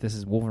off with. This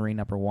is Wolverine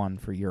 #1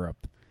 for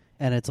Europe.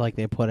 And it's like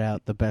they put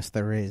out the best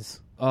there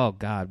is. Oh,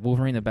 God.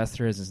 Wolverine the best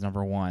there is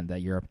 #1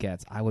 that Europe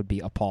gets. I would be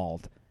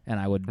appalled. And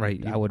I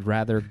would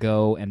rather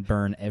go and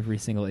burn every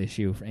single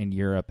issue in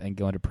Europe and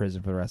go into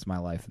prison for the rest of my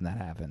life than that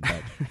happened.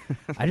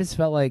 But I just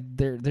felt like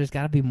there's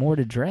got to be more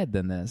to Dredd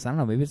than this. I don't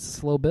know. Maybe it's a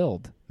slow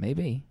build.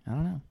 Maybe. I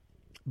don't know.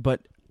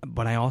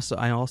 But I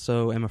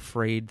also am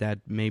afraid that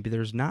maybe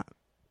there's not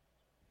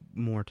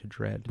more to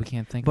Dredd. We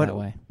can't think that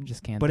way. We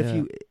just can't. But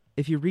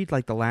if you read,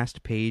 like, the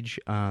last page,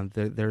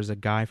 there's a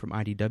guy from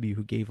IDW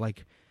who gave,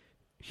 like,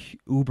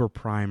 uber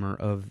primer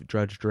of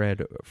Judge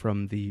Dredd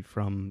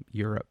from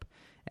Europe,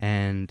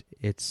 and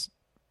it's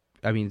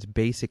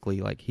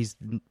basically like he's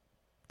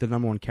the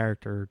 #1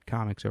 character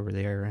comics over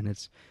there, and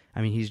he's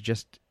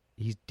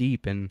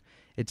deep, and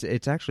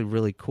it's actually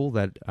really cool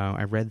that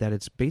I read that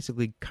it's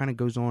basically kind of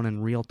goes on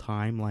in real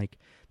time. Like,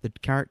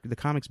 the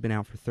comic's been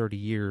out for 30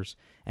 years,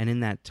 and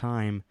in that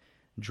time,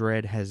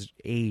 Dredd has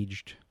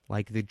aged.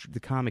 Like the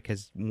comic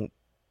has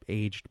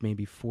aged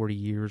maybe 40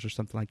 years or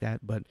something like that,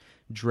 but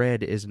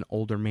Dredd is an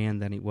older man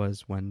than he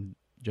was when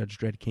Judge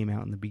Dredd came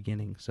out in the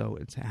beginning. So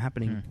it's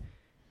happening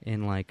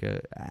in like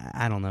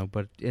I don't know,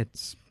 but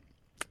it's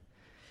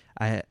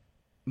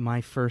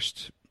my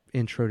first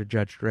intro to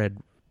Judge Dredd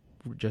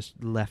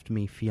just left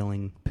me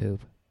feeling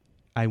Poop.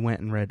 I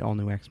went and read All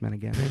New X-Men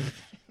again,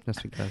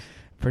 just because.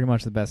 Pretty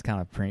much the best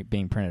kind of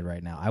being printed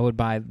right now. I would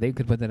buy. They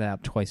could put that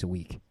out twice a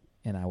week,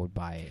 and I would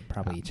buy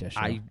probably each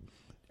issue.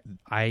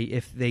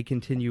 If they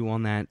continue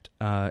on that,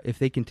 if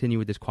they continue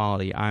with this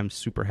quality, I'm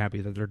super happy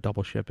that they're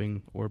double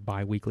shipping or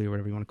bi-weekly or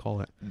whatever you want to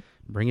call it.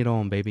 Bring it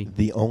on, baby.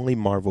 The only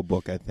Marvel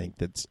book I think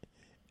that's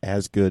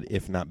as good,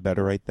 if not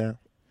better, right there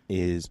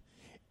is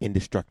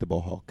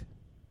Indestructible Hulk.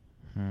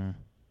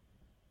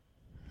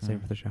 Save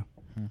it for the show.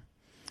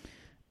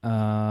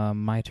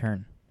 My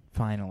turn.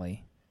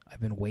 Finally, I've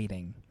been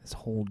waiting this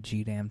whole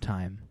damn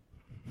time.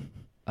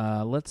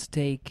 Let's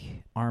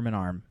take arm in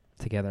arm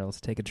together. Let's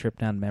take a trip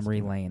down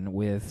memory lane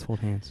with Hold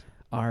hands.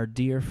 our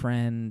dear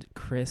friend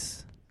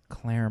Chris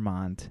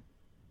Claremont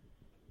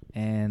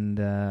and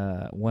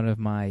one of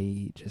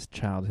my just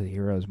childhood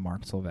heroes,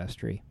 Mark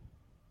Silvestri.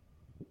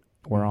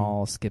 We're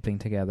all skipping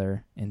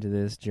together into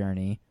this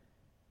journey.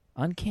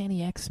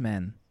 Uncanny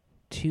X-Men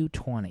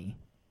 220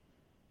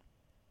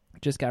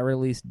 just got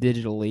released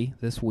digitally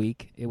this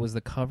week. It was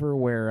the cover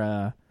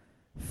where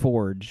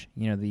Forge,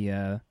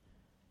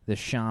 the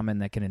shaman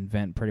that can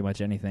invent pretty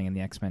much anything in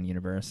the X-Men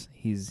universe.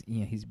 He's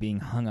being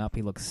hung up.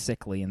 He looks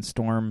sickly, and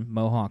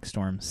Mohawk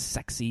Storm,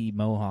 sexy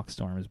Mohawk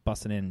Storm, is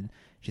busting in.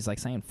 She's like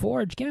saying,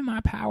 "Forge, give me my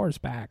powers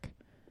back."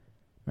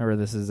 Remember,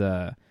 this is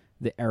the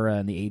era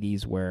in the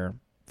 80s where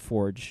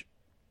Forge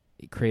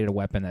created a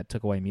weapon that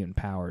took away mutant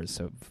powers,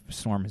 so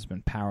Storm has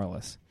been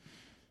powerless.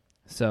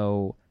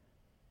 So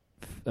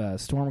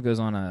Storm goes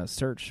on a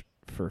search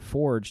for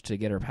Forge to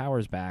get her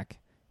powers back,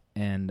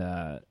 and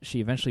she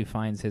eventually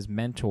finds his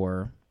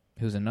mentor,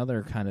 who's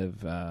another kind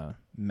of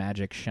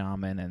magic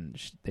shaman, and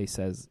he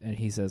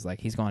says like,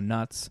 he's gone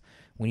nuts.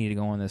 We need to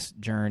go on this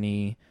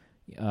journey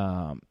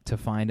to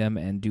find him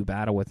and do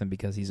battle with him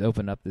because he's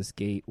opened up this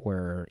gate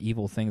where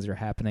evil things are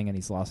happening and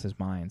he's lost his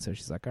mind. So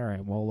she's like, all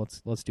right, well,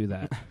 let's do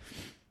that.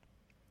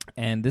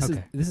 And this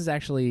is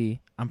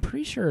actually, I'm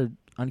pretty sure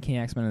Uncanny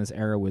X-Men in this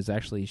era was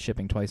actually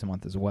shipping twice a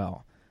month as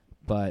well,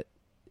 but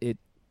it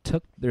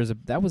took there's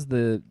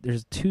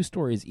two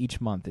stories each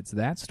month. It's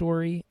that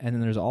story, and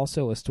then there's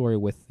also a story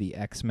with the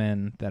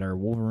X-Men that are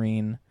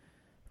Wolverine,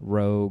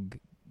 Rogue,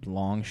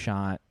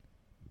 Longshot,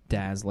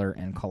 Dazzler,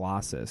 and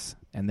Colossus,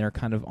 and they're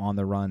kind of on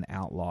the run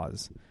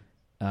outlaws.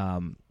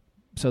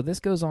 So this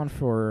goes on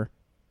for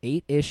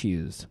 8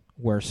 issues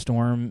where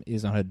Storm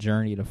is on a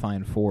journey to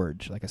find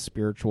Forge, like a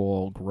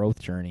spiritual growth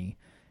journey,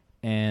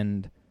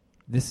 and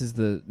this is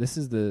the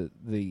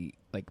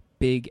like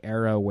big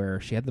era where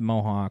she had the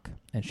Mohawk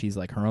and she's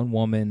like her own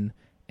woman,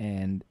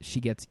 and she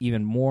gets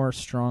even more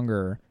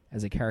stronger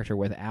as a character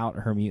without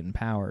her mutant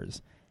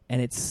powers,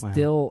 and it's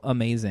still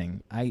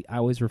amazing. I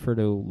always refer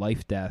to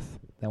Life Death,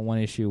 that one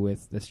issue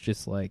with this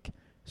just like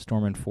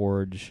Storm and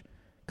Forge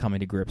coming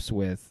to grips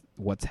with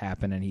what's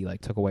happened, and he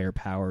like took away her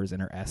powers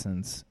and her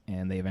essence,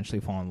 and they eventually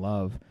fall in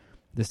love.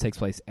 This takes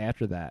place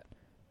after that,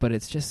 but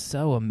it's just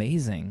so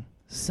amazing,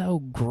 so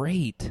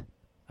great.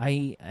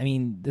 I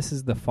mean, this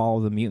is the Fall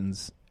of the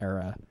Mutants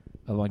era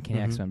of Uncanny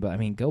X-Men, but I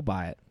mean, go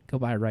buy it. Go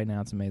buy it right now.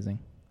 It's amazing.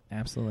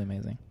 Absolutely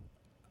amazing.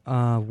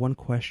 One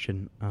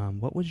question.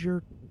 What was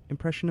your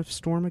impression of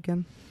Storm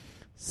again?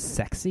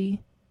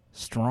 Sexy,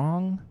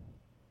 strong.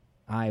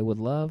 I would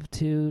love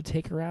to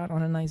take her out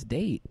on a nice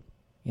date.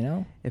 You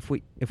know? If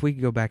we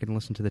could go back and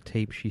listen to the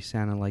tape, she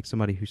sounded like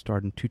somebody who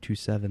starred in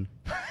 227.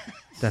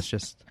 That's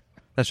just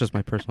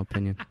my personal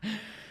opinion.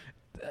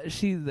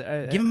 She's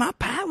give my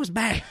powers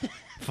back,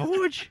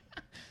 Forge.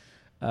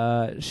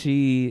 I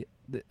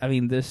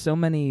mean, there's so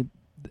many.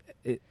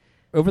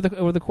 Over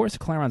the course of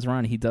Claremont's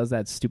run, he does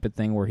that stupid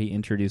thing where he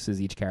introduces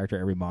each character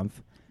every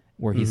month,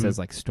 where he says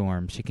like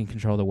Storm, she can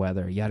control the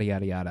weather, yada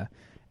yada yada,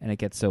 and it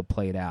gets so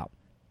played out.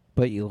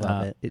 But you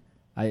love it.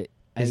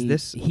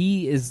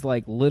 He is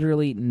like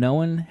literally no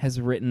one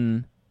has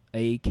written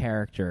a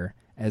character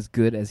as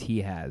good as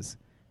he has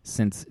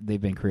since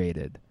they've been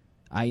created.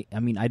 I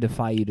mean, I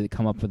defy you to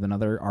come up with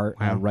another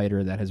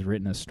writer that has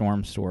written a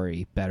Storm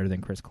story better than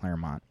Chris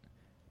Claremont.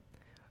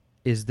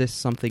 Is this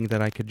something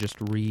that I could just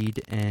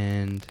read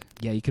and...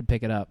 Yeah, you could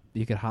pick it up.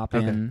 You could hop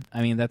in.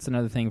 I mean, that's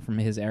another thing from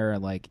his era.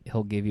 Like,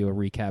 he'll give you a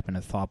recap and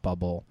a thought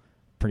bubble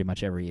pretty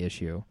much every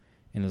issue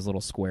in those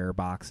little square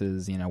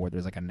boxes, you know, where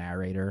there's like a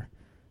narrator.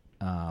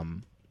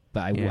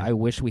 But I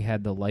wish we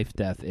had the Life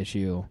Death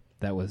issue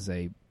that was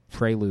a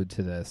prelude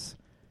to this.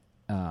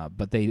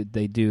 But they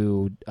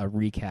do a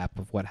recap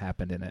of what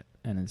happened in it,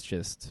 and it's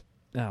just,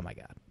 oh my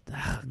god.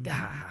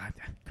 God,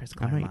 Chris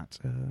Claremont.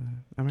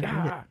 I might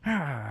read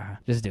it.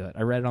 Just do it.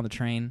 I read it on the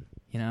train.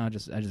 You know, I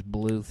just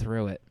blew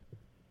through it.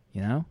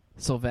 You know,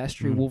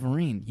 Silvestri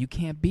Wolverine. You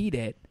can't beat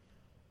it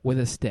with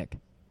a stick.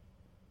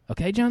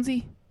 Okay,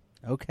 Jonesy.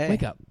 Okay.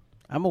 Wake up.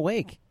 I'm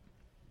awake.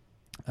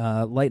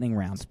 Lightning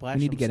round. Splash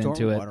We need to some get storm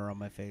into it. water on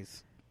my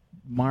face.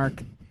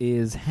 Mark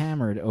is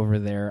hammered over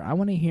there. I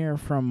want to hear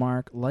from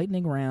Mark.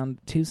 Lightning round,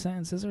 2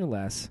 sentences or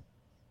less.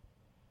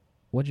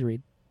 What'd you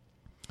read?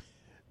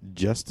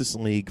 Justice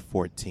League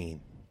 14.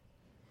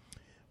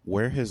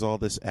 Where has all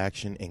this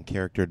action and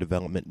character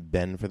development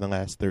been for the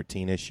last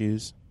 13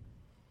 issues?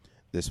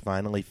 This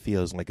finally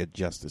feels like a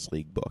Justice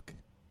League book.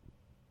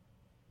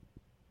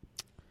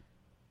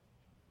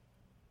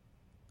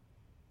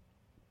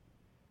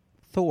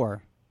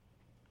 Thor,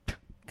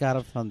 God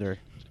of Thunder,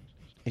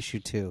 issue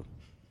 2.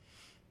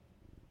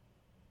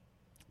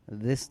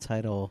 This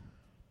title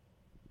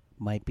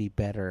might be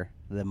better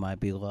than my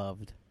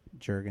beloved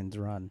Jurgen's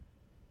Run.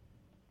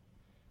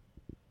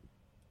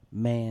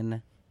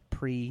 Man,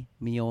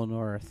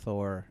 pre-Mjolnir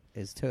Thor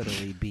is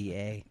totally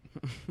B.A.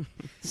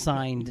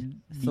 Signed,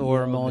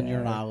 Thor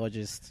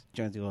Mjolnirologist,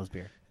 Jonesy Loves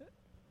Beer.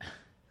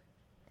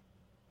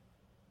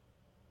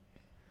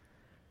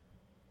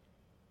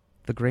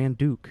 The Grand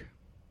Duke.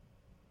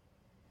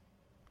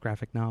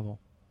 Graphic novel.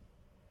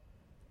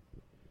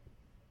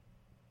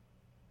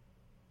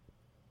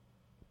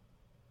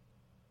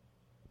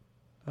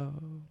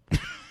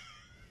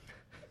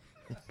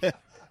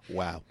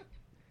 Wow.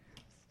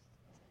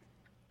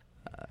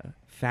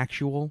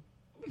 Factual.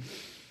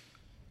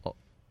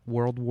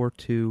 World War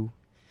II.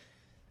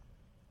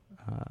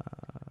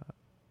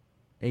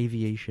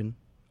 Aviation.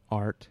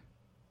 Art.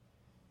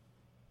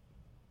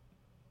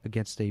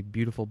 Against a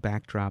beautiful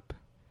backdrop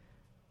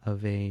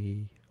of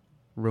a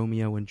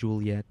Romeo and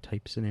Juliet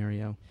type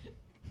scenario.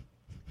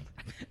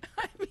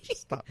 I mean,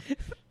 stop.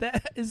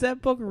 Is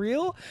that book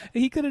real?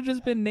 He could have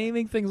just been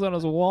naming things on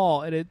his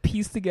wall and it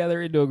pieced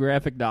together into a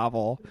graphic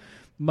novel.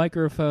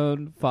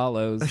 Microphone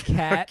follows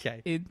cat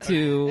Okay.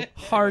 into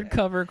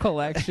hardcover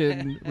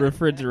collection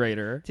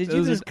refrigerator. Did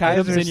you Those just are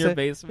items Kaiser in your Sa-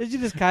 basement? Did you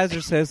just Kaiser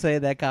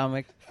Sose that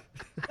comic?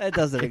 That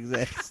doesn't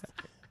exist.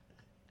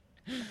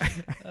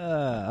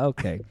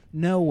 Okay.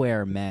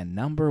 Nowhere Men,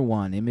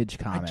 #1, Image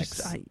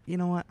Comics. You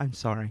know what? I'm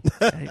sorry.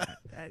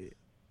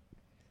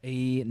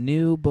 A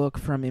new book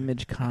from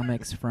Image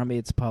Comics from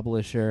its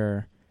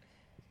publisher,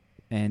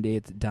 and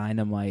it's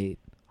dynamite.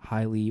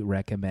 Highly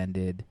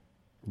recommended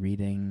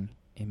reading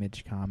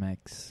Image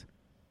Comics.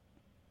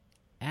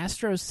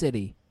 Astro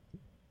City.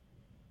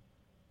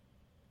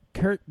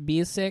 Kurt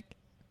Busiek,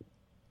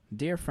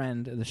 dear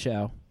friend of the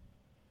show.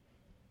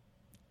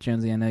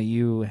 Jonesy, I know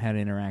you had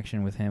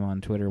interaction with him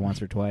on Twitter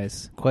once or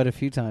twice. Quite a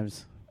few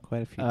times.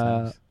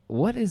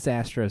 What is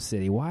Astro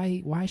City?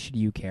 Why should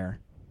you care?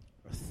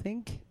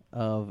 Think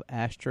of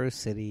Astro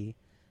City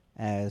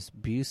as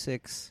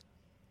Busiek's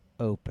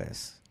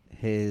opus,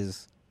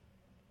 his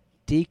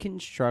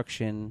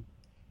deconstruction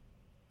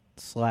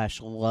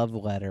 / love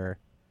letter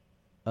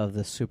of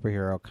the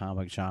superhero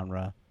comic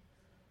genre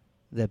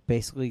that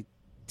basically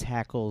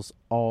tackles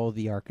all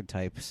the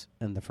archetypes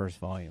in the first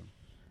volume.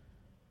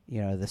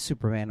 You know, the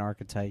Superman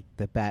archetype,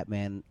 the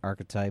Batman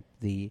archetype,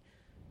 the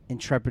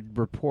intrepid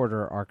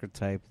reporter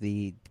archetype,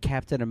 the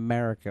Captain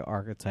America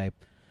archetype,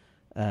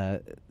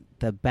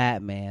 the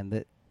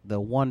Batman,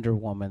 the Wonder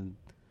Woman.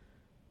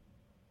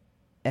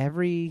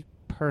 Every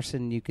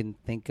person you can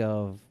think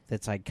of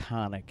that's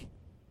iconic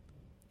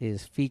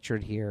is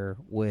featured here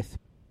with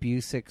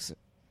Busiek's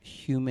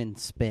human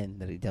spin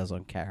that he does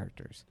on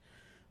characters,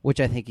 which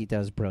I think he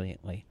does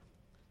brilliantly.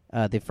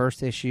 The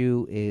first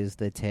issue is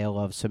the tale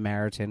of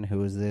Samaritan,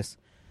 who is this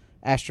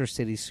Astro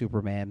City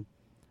Superman,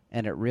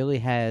 and it really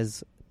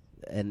has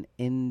an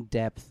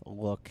in-depth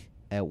look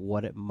at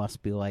what it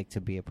must be like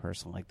to be a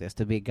person like this,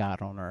 to be a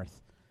god on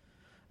Earth.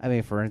 I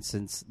mean, for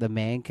instance, the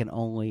man can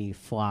only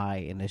fly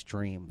in his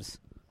dreams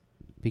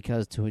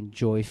because to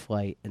enjoy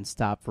flight and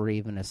stop for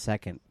even a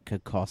second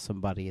could cost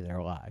somebody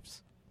their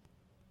lives.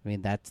 I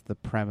mean, that's the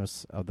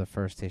premise of the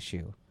first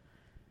issue.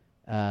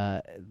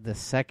 The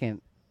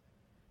second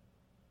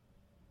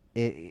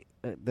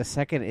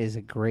is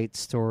a great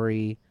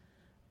story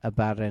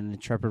about an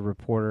intrepid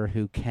reporter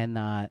who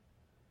cannot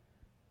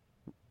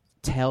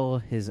tell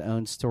his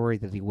own story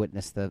that he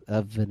witnessed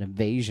of an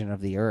invasion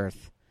of the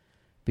Earth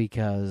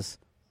because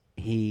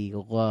he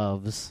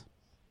loves,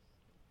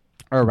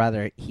 or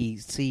rather he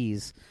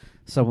sees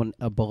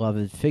a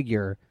beloved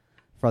figure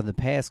from the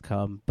past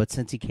come, but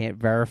since he can't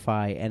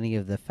verify any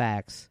of the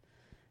facts,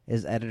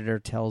 his editor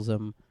tells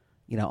him,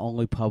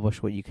 only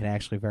publish what you can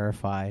actually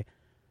verify.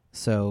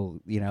 So,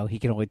 he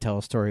can only tell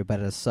a story about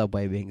a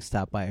subway being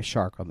stopped by a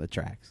shark on the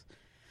tracks.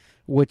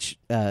 Which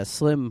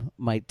Slim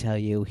might tell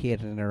you he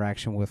had an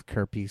interaction with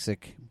Kurt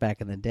Busiek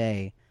back in the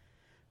day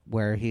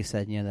where he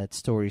said, that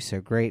story's so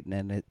great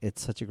and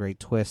it's such a great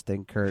twist.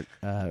 And Kurt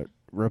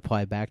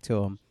replied back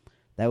to him,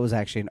 that was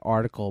actually an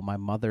article my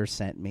mother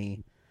sent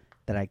me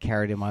that I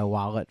carried in my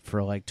wallet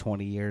for like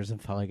 20 years and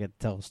finally got to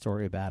tell a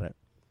story about it.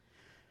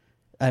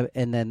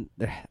 And then,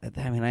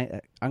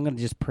 I'm going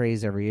to just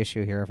praise every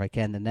issue here if I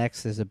can. The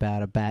next is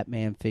about a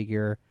Batman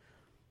figure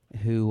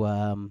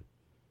who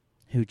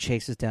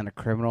chases down a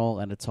criminal,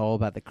 and it's all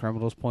about the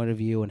criminal's point of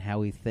view and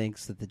how he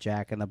thinks that the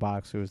Jack in the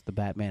Box, who is the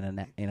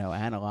Batman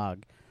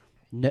analog,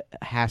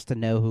 has to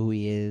know who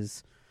he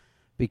is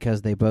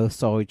because they both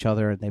saw each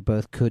other and they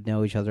both could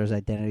know each other's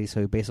identity.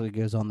 So he basically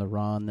goes on the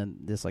run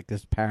and this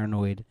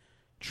paranoid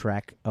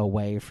trek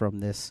away from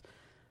this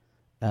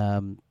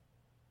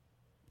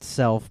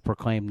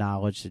self-proclaimed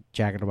knowledge that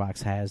Jack in the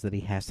Box has that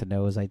he has to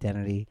know his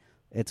identity.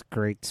 It's a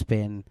great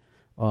spin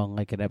on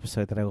like an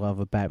episode that I love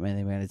of Batman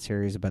the Animated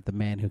Series about the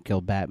man who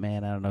killed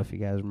Batman. I don't know if you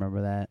guys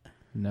remember that.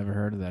 Never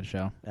heard of that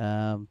show.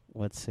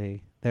 Let's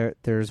see.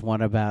 There's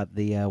one about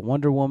the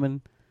Wonder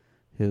Woman,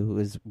 who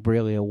is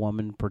really a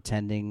woman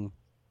pretending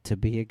to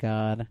be a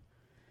god,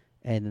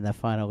 and then the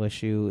final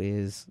issue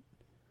is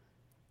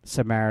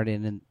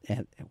Samaritan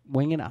and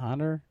Winged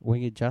Honor,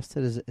 Winged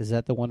Justice. Is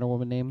that the Wonder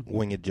Woman name?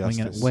 Winged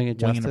Justice. Winged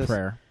Justice. Winged a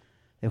Prayer.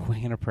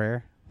 Winged a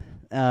Prayer.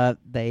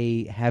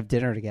 They have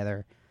dinner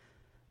together,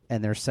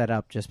 and they're set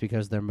up just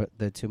because they're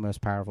the two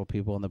most powerful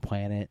people on the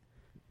planet.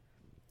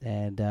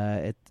 And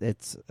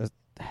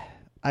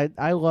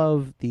I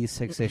love these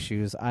 6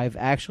 issues. I've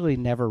actually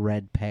never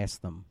read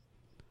past them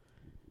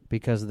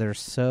because they're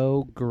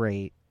so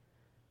great.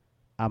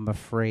 I'm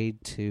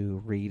afraid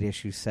to read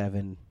issue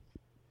 7.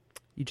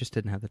 You just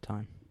didn't have the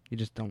time. You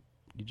just don't.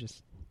 You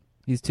just.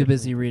 He's too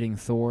busy reading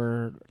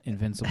Thor,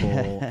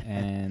 Invincible,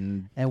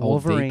 and old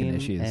Wolverine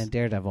issues. and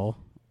Daredevil.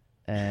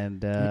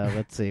 And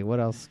let's see, what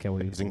else can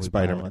we Amazing pile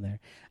Spider-Man. in there?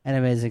 And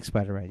Amazing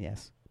Spider-Man,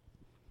 yes.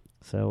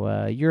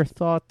 So your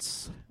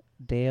thoughts,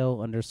 Dale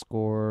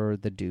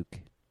 _ the Duke.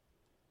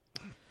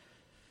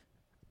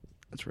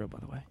 That's real, by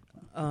the way.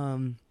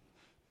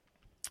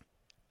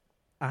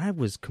 I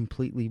was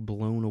completely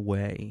blown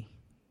away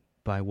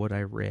by what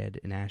I read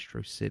in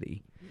Astro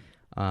City.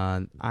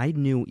 I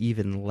knew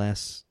even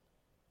less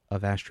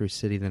of Astro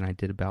City than I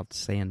did about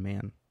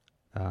Sandman,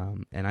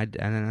 and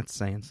that's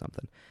saying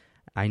something.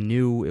 I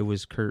knew it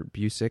was Kurt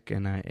Busiek,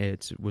 and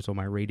it was on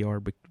my radar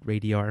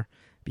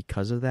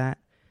because of that.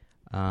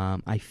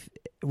 It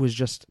was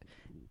just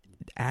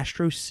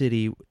Astro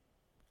City.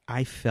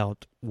 I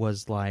felt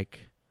was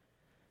like,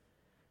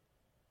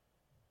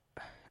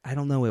 I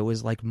don't know. It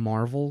was like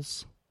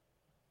Marvel's,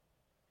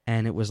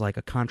 and it was like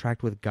a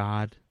contract with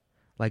God.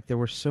 Like there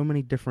were so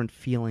many different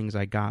feelings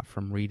I got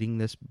from reading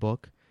this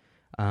book.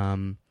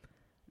 My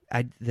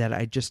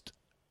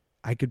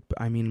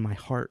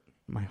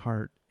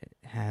heart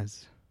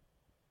has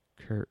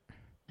Kurt.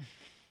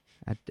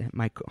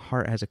 My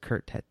heart has a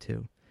Kurt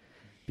tattoo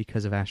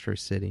because of Astro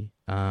City.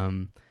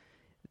 I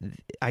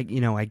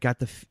got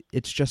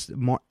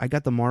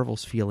the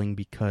Marvel's feeling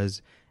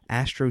because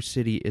Astro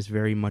City is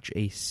very much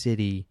a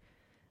city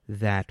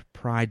that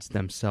prides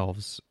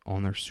themselves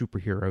on their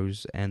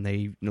superheroes, and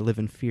they live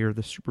in fear of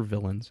the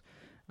supervillains.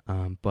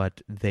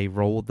 But they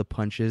roll with the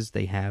punches.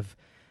 They have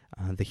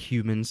the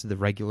humans, the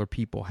regular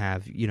people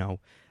have,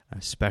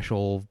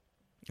 special,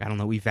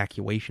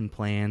 evacuation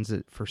plans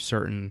for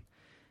certain,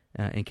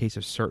 in case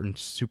of certain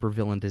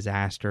supervillain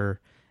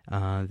disaster.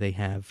 They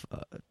have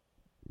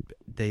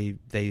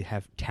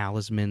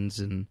talismans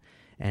and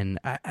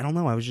I don't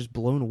know. I was just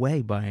blown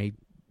away by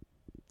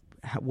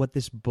what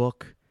this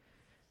book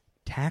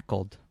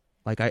tackled.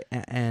 Like I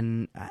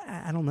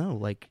don't know.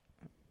 Like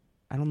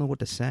I don't know what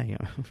to say.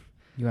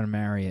 You want to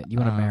marry it. You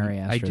want to marry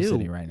Astro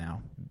City right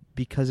now.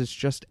 Because it's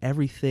just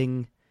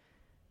everything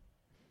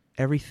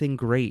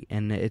great,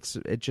 and it's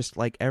just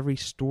like every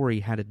story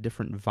had a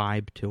different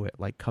vibe to it,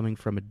 like coming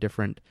from a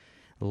different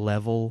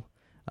level,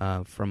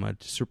 from a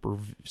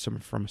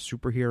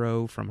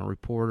superhero, from a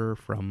reporter,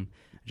 from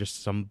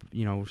just some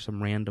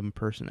random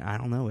person. I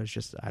don't know. It's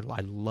just I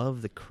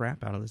love the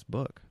crap out of this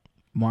book.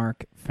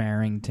 Mark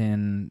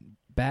Farrington,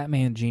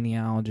 Batman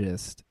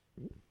genealogist.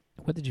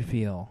 What did you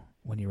feel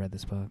when you read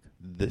this book?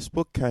 This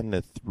book kind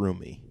of threw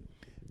me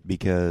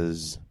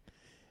because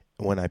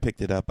when I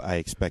picked it up, I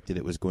expected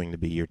it was going to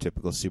be your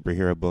typical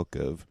superhero book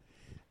of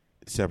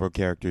several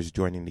characters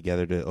joining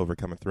together to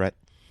overcome a threat.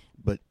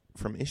 But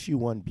from issue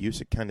 1,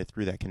 Busiek kind of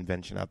threw that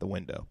convention out the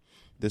window.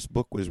 This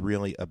book was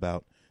really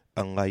about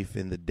a life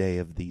in the day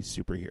of these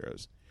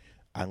superheroes.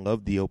 I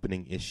loved the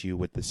opening issue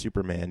with the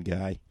Superman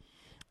guy,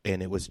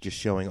 and it was just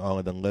showing all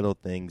of the little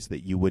things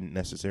that you wouldn't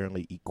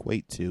necessarily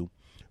equate to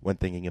when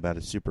thinking about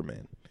a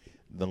Superman.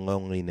 The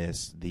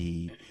loneliness,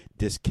 the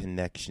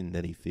disconnection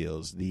that he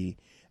feels,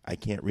 I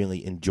can't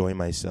really enjoy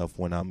myself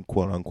when I'm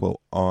quote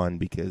unquote on,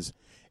 because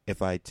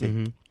if I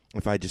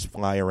just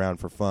fly around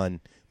for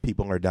fun,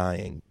 people are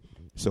dying.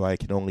 So I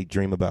can only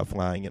dream about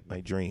flying at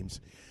my dreams.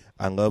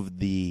 I love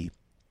the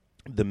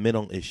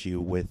middle issue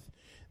with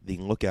the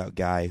lookout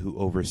guy who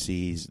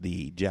oversees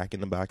the Jack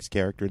in the Box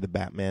character, the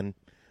Batman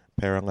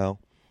parallel,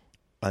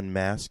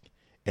 unmasked,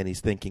 and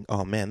he's thinking,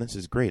 oh man, this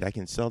is great. I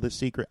can sell this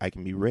secret. I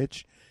can be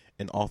rich.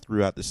 And all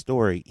throughout the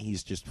story,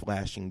 he's just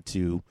flashing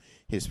to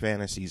his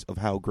fantasies of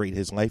how great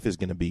his life is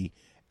going to be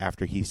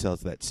after he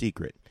sells that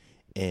secret.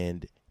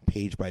 And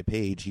page by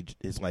page,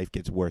 his life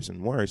gets worse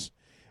and worse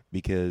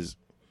because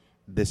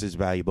this is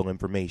valuable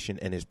information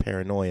and his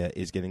paranoia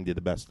is getting to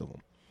the best of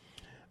him.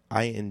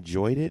 I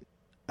enjoyed it.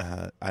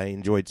 I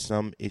enjoyed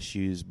some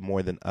issues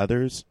more than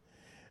others.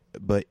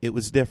 but it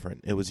was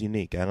different. It was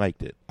unique. I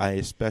liked it. I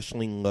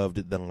especially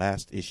loved the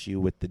last issue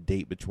with the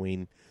date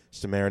between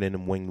Samaritan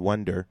and Winged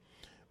Wonder,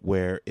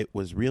 where it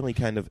was really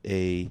kind of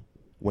a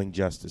Winged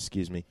Justice,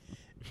 excuse me.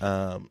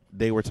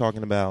 They were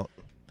talking about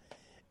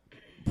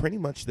pretty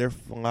much their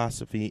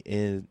philosophy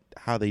in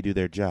how they do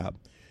their job.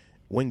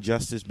 Winged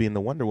Justice being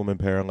the Wonder Woman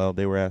parallel,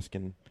 they were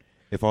asking,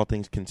 if all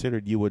things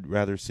considered, you would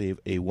rather save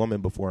a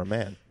woman before a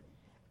man.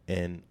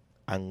 And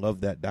I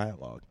love that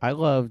dialogue. I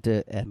loved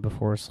it, and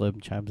before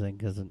Slim chimes in,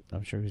 because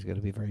I'm sure he's going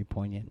to be very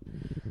poignant,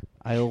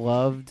 I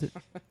loved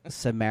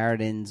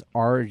Samaritan's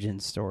origin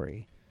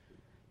story.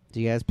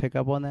 Do you guys pick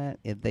up on that?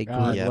 If they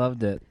I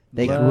loved it.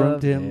 They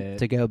Loved groomed him it.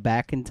 to go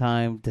back in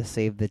time to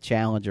save the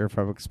Challenger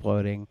from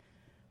exploding,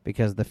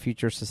 because the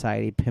future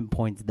society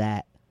pinpoints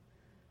that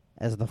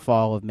as the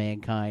fall of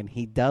mankind.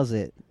 He does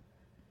it,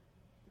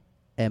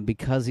 and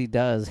because he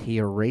does, he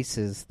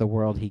erases the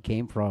world he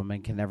came from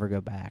and can never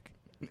go back.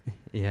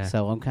 Yeah.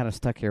 So I'm kind of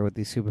stuck here with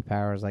these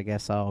superpowers. I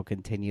guess I'll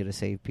continue to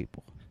save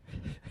people.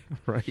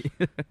 Right.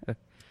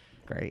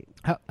 Great.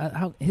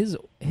 How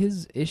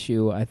his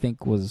issue, I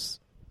think, was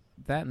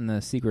that, and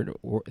the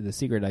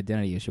secret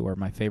identity issue are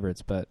my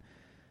favorites. But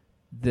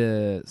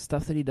the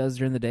stuff that he does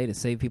during the day to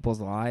save people's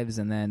lives,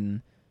 and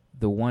then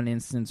the one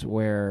instance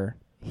where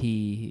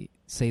he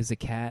saves a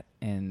cat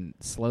and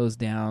slows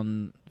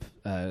down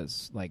enough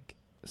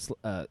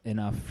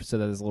so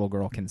that this little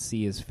girl can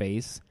see his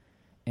face,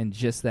 and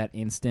just that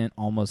instant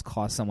almost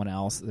cost someone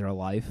else their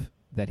life,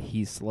 that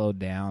he slowed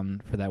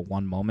down for that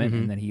one moment,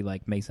 and then he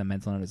makes a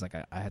mental note. It's like,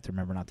 I have to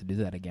remember not to do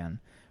that again,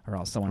 or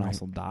else someone else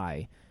will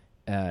die.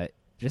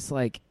 Just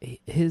like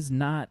his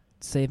not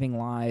saving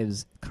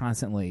lives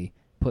constantly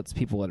puts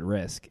people at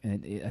risk.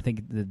 And I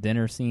think the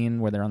dinner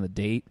scene where they're on the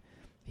date,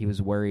 he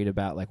was worried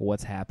about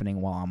what's happening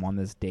while I'm on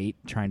this date,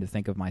 trying to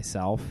think of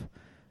myself.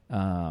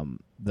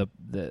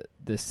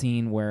 The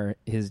scene where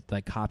his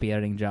copy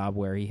editing job,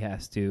 where he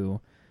has to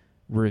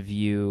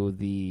review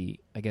the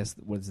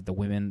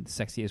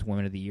sexiest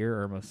women of the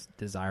year, or most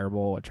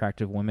desirable,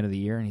 attractive women of the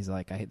year, and he's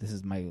like, this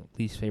is my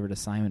least favorite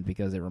assignment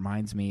because it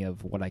reminds me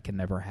of what I can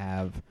never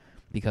have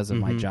because of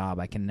my job.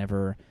 I can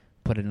never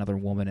put another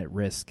woman at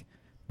risk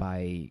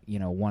by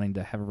wanting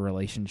to have a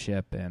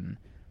relationship, and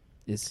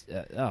it's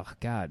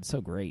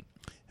so great.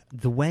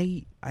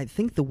 I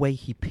think the way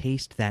he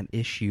paced that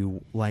issue,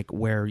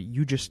 where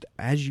you just,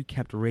 as you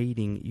kept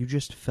reading, you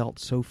just felt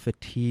so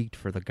fatigued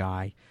for the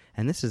guy.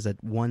 And this is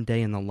one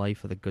day in the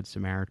life of the Good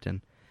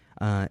Samaritan.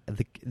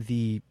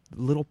 The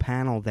little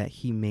panel that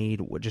he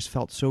made just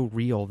felt so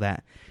real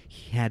that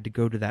he had to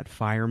go to that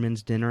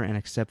fireman's dinner and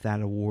accept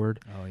that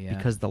award. Oh yeah,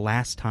 because the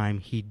last time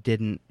he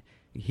didn't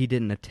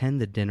attend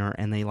the dinner,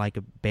 and they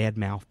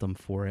badmouthed him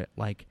for it.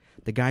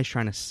 The guy's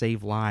trying to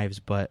save lives,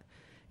 but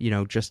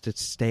just to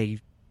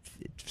stay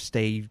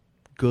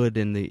good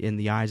in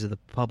the eyes of the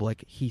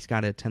public, he's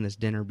got to attend this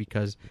dinner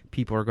because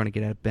people are going to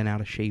get bent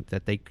out of shape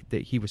that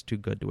he was too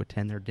good to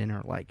attend their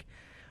dinner.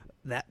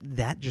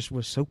 That just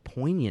was so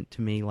poignant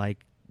to me.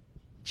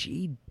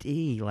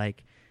 GD,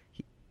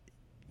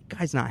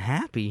 guy's not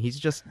happy. He's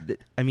just,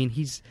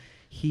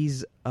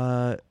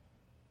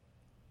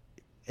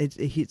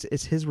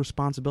 it's his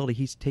responsibility.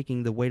 He's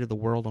taking the weight of the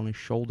world on his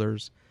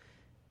shoulders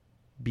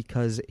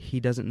because he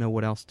doesn't know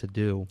what else to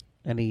do.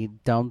 And he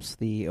dumps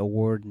the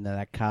award into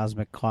that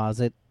cosmic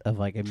closet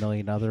of a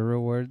million other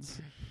awards.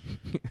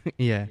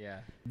 Yeah.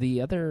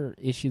 The other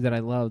issue that I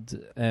loved,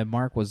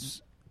 Mark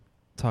was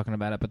talking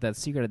about it, but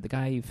the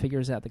guy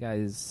figures out the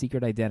guy's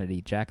secret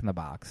identity, Jack in the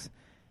Box,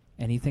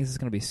 and he thinks it's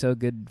going to be so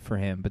good for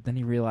him, but then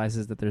he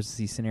realizes that there's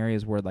these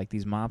scenarios where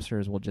these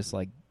mobsters will just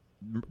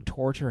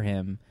torture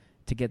him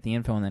to get the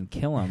info and then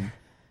kill him.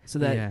 So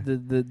that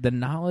the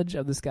knowledge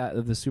of this guy,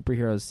 of the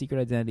superhero's secret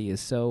identity,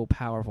 is so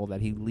powerful that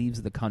he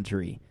leaves the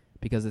country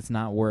because it's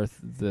not worth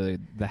the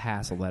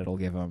hassle that it'll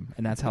give him.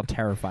 And that's how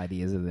terrified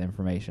he is of the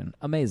information.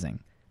 Amazing.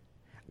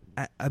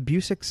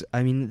 Abusix,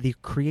 the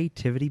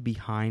creativity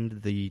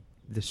behind the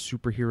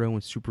superhero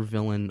and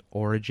supervillain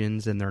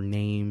origins and their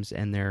names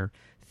and their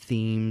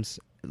themes,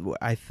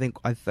 I think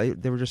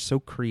they were just so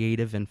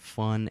creative and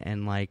fun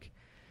and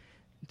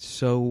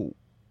so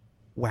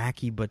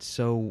wacky but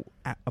so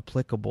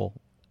applicable.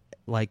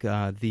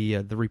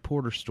 The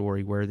reporter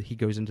story where he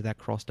goes into that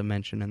cross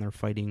dimension and they're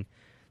fighting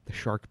the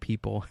shark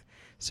people.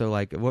 So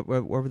what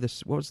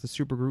was the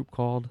super group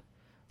called?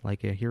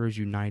 Heroes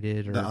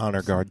United or the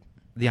Honor Guard.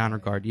 The Honor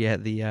Guard,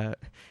 yeah.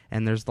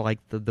 And there's the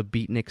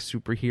beatnik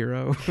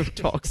superhero who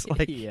talks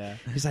yeah.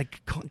 He's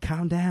like,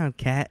 calm down,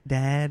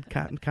 Dad,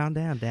 calm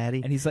down,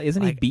 Daddy. And he's like,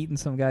 isn't he beating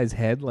some guy's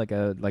head like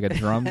a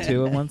drum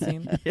too in one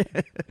scene? Yeah.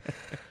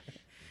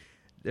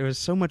 There was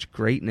so much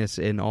greatness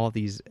in all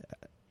these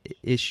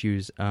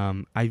issues.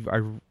 I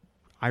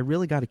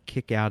really got a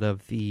kick out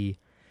of the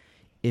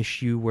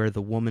issue where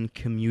the woman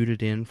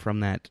commuted in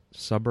from that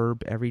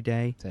suburb every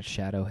day. Is that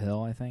Shadow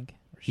Hill, I think?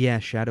 Yeah,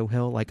 Shadow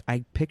Hill.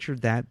 I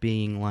pictured that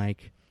being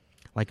like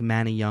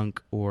Manayunk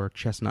or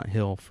Chestnut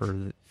Hill for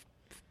the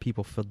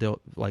people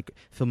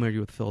familiar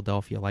with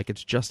Philadelphia.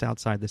 It's just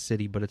outside the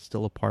city, but it's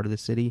still a part of the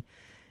city.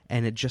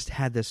 And it just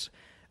had this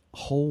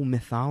whole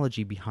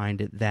mythology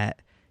behind it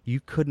that you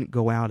couldn't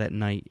go out at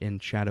night in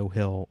Shadow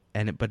Hill,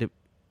 and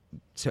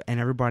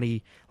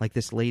everybody, like,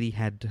 this lady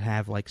had to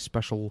have like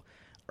special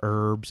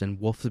herbs and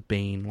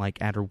wolfsbane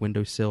like at her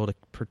windowsill to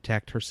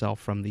protect herself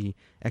from the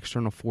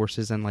external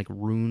forces, and like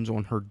runes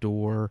on her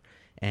door,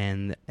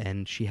 and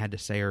she had to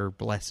say her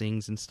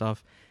blessings and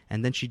stuff,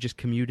 and then she just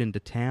commute into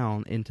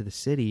town, into the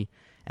city,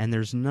 and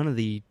there's none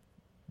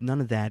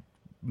of that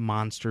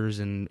monsters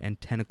and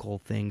tentacle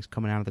things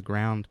coming out of the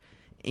ground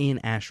in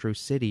Astro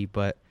City,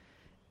 but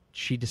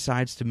she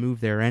decides to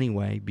move there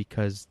anyway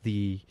because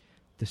the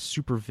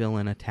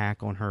supervillain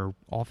attack on her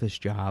office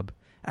job.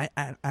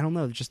 I don't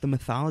know, just the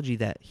mythology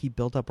that he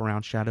built up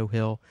around Shadow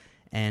Hill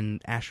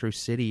and Astro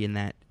City in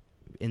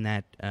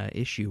that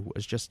issue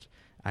was just,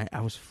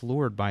 I was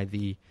floored by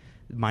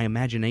my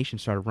imagination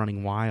started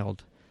running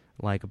wild,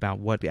 like, about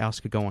what else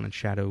could go on in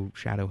Shadow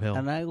Hill.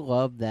 And I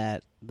love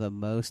that the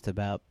most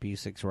about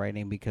Busiek's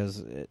writing,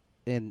 because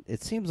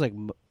it seems like,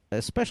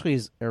 especially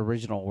his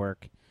original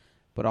work,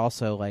 but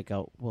also like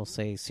we'll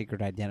say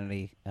Secret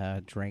Identity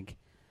drink,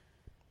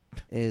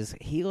 is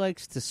he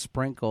likes to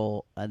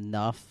sprinkle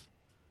enough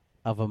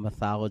of a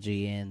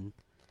mythology in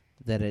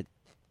that it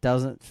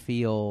doesn't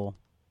feel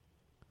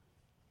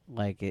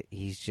like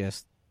he's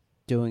just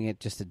doing it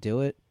just to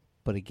do it,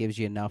 but it gives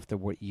you enough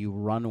that you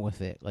run with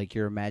it, like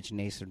your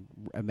imagination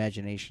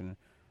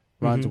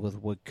runs with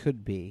what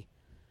could be.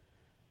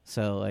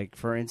 So, like,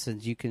 for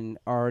instance, you can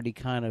already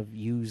kind of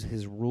use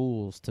his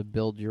rules to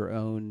build your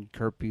own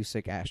Kurt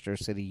Busiek Astro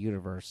City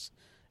universe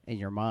in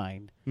your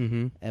mind,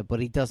 but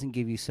he doesn't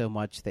give you so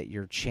much that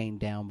you're chained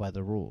down by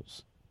the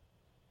rules.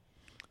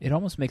 It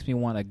almost makes me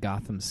want a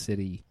Gotham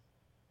City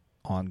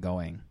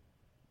ongoing.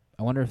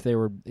 I wonder if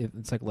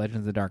it's like Legends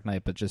of the Dark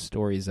Knight, but just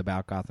stories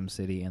about Gotham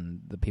City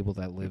and the people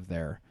that live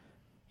there.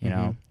 You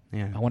know?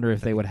 Yeah. I wonder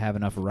if they would have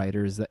enough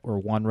writers or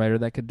one writer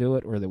that could do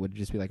it, or that would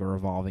just be like a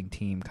revolving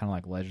team, kind of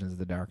like Legends of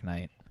the Dark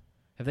Knight.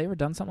 Have they ever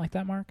done something like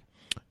that, Mark?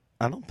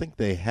 I don't think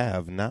they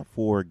have, not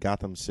for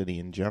Gotham City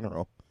in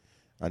general.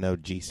 I know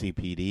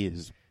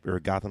GCPD or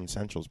Gotham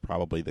Central is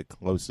probably the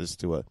closest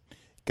to a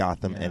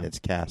Gotham and its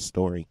cast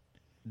story.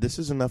 This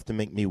is enough to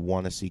make me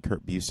want to see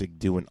Kurt Busiek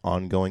do an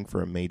ongoing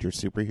for a major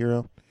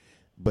superhero,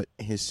 but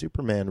his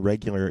Superman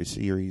regular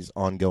series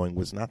ongoing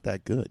was not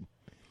that good.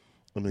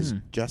 And his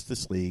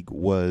Justice League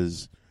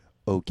was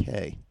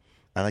okay.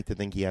 I like to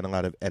think he had a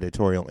lot of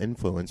editorial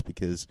influence,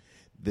 because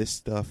this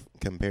stuff,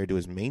 compared to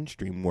his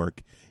mainstream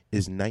work,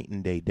 is night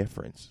and day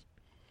difference.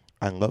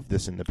 I love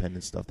this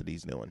independent stuff that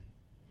he's doing.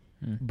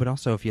 But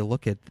also, if you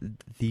look at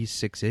these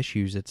 6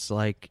 issues, it's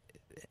like,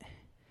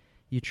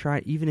 you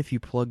try, even if you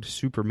plugged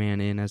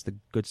Superman in as the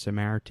Good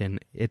Samaritan,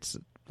 it's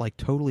like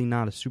totally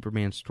not a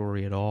Superman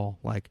story at all.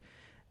 Like,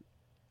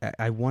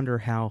 I wonder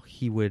how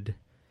he would,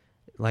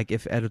 like,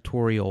 if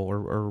editorial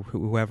or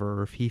whoever,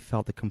 or if he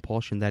felt the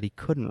compulsion that he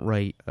couldn't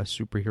write a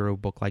superhero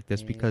book like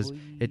this, because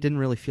it didn't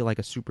really feel like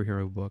a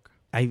superhero book.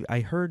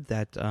 I heard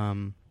that,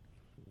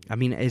 I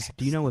mean,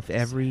 do you know if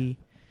every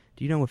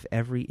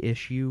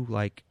issue,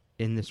 like,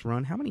 in this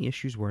run, how many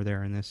issues were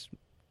there in this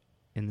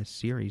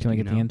series? Can we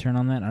get the intern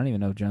on that? I don't even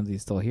know if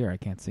Jonesy's still here. I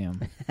can't see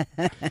him.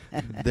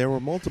 There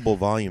were multiple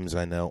volumes,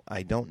 I know.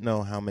 I don't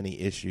know how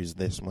many issues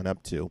this went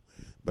up to,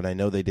 but I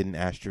know they did an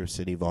Astro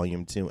City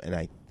Volume 2, and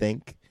I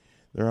think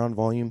they're on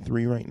Volume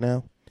 3 right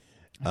now.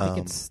 I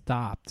think it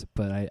stopped,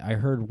 but I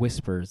heard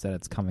whispers that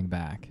it's coming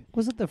back.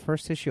 Was it the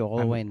first issue all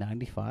the way in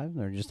 95?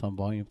 They're just on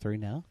Volume 3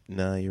 now?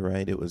 No, you're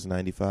right. It was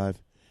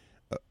 95.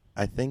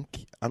 I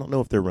don't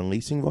know if they're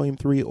releasing Volume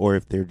 3 or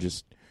if they're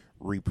just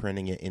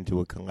reprinting it into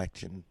a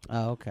collection.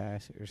 Oh, okay. I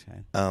see what you're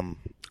saying.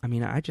 I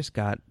mean, I just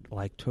got,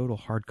 like, total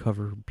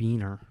hardcover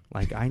beaner.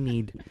 Like, I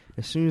need,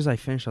 as soon as I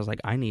finished, I was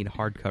like, I need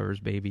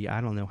hardcovers, baby. I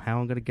don't know how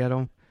I'm going to get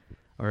them,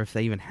 or if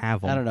they even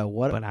have them. I don't know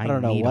what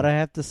I I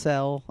have to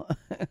sell.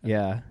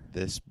 Yeah.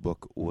 This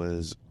book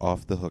was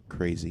off the hook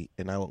crazy,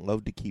 and I would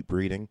love to keep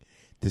reading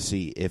to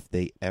see if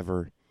they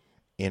ever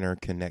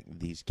interconnect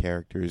these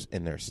characters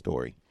in their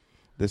story.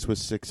 This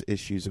was 6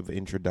 issues of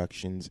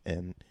introductions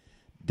and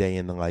day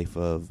in the life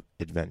of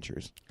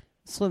adventures.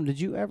 Slim, did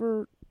you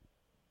ever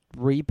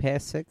read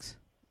past 6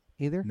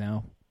 either?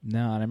 No. And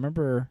I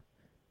remember,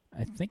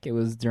 I think it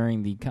was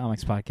during the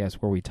comics podcast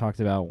where we talked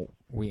about,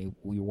 we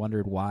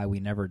wondered why we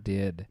never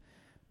did,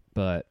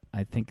 but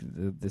I think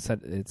it's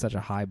such a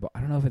high bar.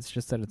 I don't know if it's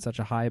just that it's such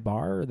a high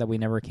bar that we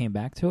never came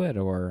back to it,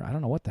 or I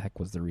don't know what the heck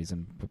was the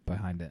reason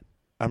behind it.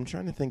 I'm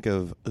trying to think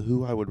of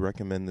who I would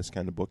recommend this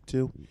kind of book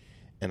to,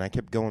 and I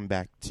kept going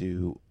back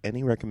to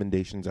any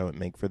recommendations I would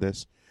make for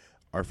this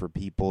are for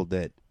people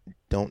that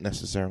don't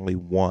necessarily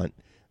want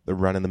the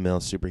run-of-the-mill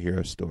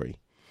superhero story.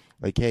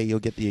 Like, hey, you'll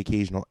get the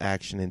occasional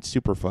action and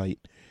super fight,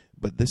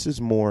 but this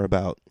is more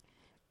about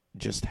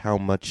just how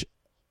much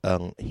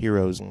a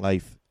hero's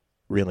life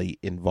really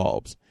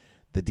involves.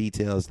 The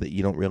details that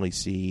you don't really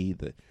see,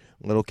 the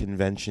little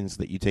conventions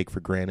that you take for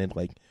granted,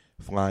 like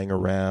flying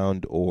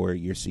around or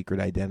your secret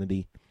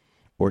identity,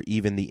 or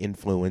even the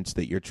influence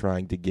that you're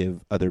trying to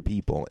give other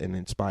people and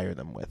inspire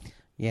them with.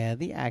 Yeah,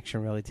 the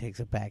action really takes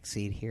a back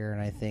seat here,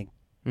 and I think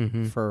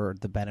for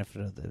the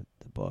benefit of the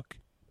book.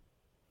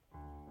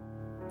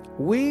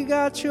 We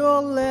got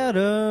your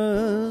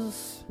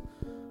letters.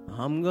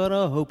 I'm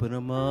gonna open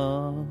them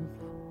up.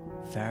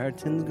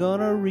 Farrington's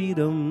gonna read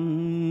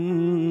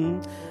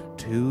them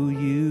to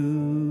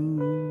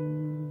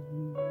you.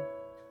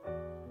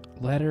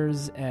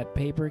 Letters at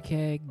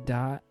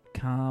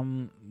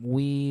paperkeg.com.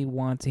 We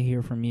want to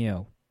hear from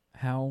you.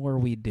 How are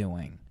we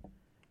doing?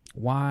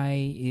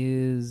 Why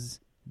is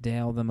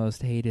Dale the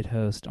most hated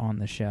host on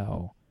the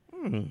show?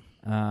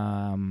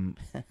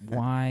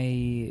 Why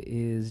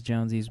is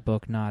Jonesy's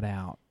book not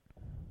out?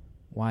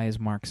 Why is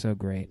Mark so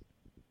great?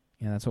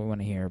 Yeah, that's what we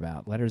want to hear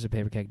about. Letters at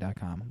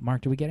paperkeg.com.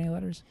 Mark, do we get any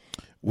letters?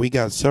 We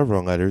got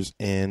several letters,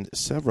 and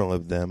several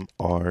of them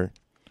are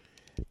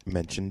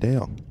mention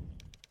Dale.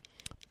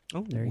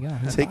 Oh, There you go.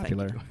 He's Take-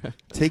 popular.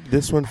 Take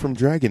this one from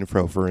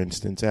Dragonfro, for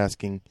instance,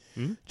 asking,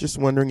 just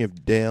wondering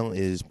if Dale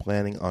is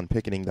planning on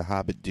picketing the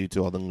Hobbit due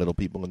to all the little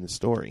people in the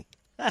story.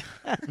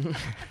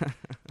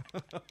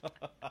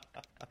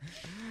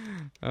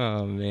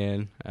 Oh,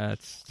 man.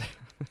 That's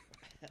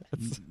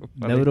so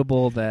funny.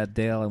 Notable that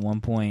Dale at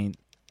one point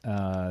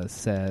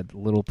said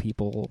little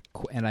people,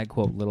 and I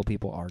quote, little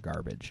people are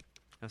garbage.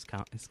 It's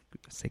for the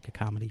sake of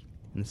comedy.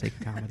 In the sake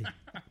of comedy.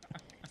 All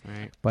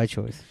right. By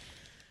choice.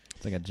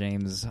 It's like a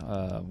James,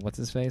 what's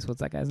his face? What's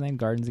that guy's name?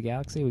 Guardians of the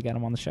Galaxy? We got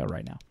him on the show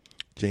right now.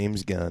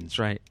 James Gunn. That's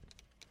right.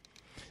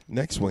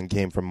 Next one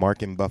came from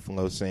Mark in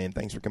Buffalo saying,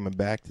 thanks for coming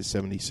back to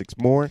 76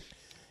 More.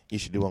 You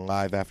should do a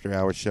live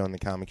after-hours show in the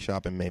comic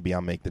shop, and maybe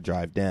I'll make the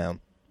drive down.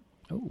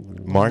 Oh,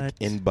 Mark What?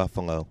 in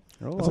Buffalo.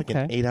 Oh, It's like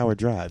an 8-hour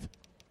drive.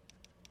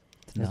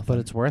 But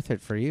it's worth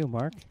it for you,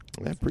 Mark.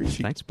 I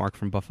appreciate Thanks, Mark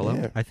from Buffalo.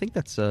 Yeah. I think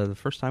that's the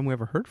first time we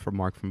ever heard from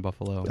Mark from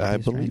Buffalo. I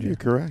He's believe stranger. you're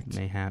correct.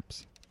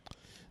 Mayhaps.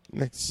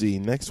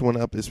 Next one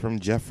up is from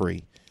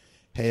Jeffrey.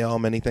 Hey, all,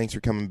 many thanks for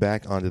coming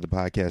back onto the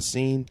podcast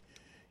scene.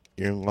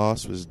 Your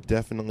loss was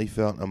definitely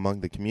felt among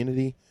the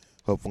community.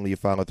 Hopefully you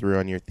follow through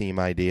on your theme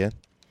idea.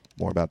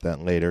 More about that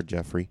later,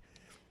 Jeffrey.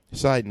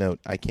 Side note,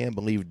 I can't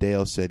believe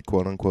Dale said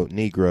quote-unquote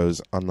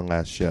Negroes on the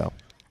last show.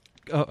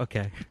 Oh,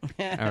 okay.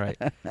 All right.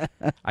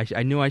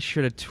 I knew I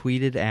should have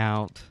tweeted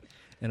out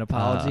An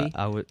apology?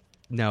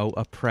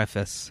 a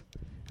preface.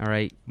 All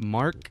right.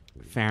 Mark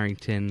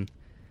Farrington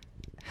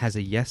has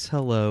a Yes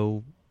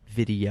Hello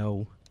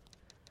video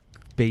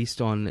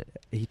based on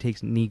he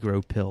takes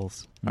Negro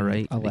pills. All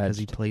right, because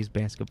he alleged. plays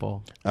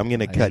basketball. I'm going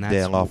to And cut that's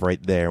Dale off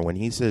right there. When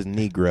he says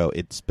Negro,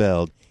 it's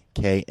spelled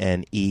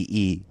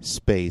Knee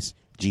space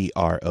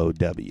GROW.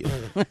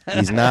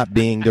 He's not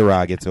being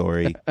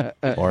derogatory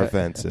or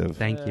offensive.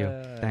 Thank you.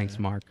 Thanks,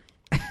 Mark.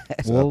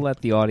 We'll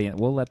let the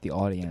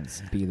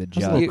audience be the a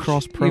judge. little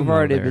cross You've promo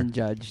already there. been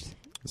judged.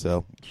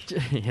 So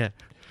Yeah.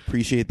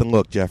 appreciate the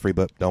look, Jeffrey,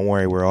 but don't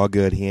worry, we're all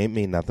good. He ain't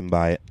mean nothing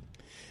by it.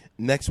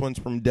 Next one's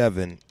from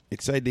Devin.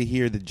 Excited to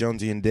hear that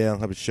Jonesy and Dale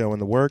have a show in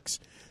the works.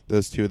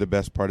 Those two are the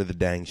best part of the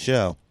dang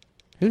show.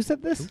 Who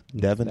said this?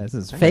 Devin? This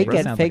is Fake that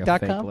at sounds like a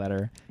fake.com? fake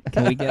letter.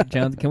 Can we get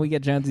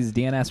Jonesy's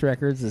DNS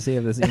records to see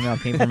if this email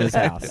came from his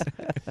house?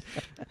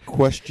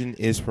 Question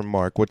is from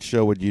Mark. What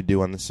show would you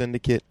do on the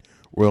Syndicate?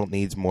 World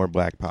needs more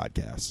black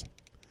podcasts.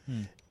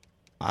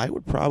 I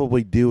would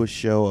probably do a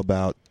show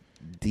about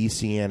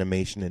DC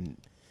animation and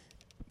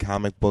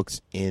comic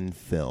books in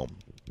film.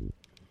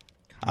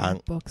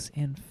 Comic books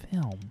and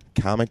film.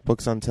 Comic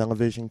books on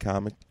television,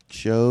 comic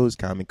shows,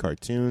 comic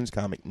cartoons,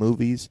 comic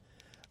movies.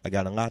 I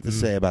got a lot to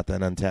say about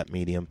that untapped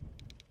medium.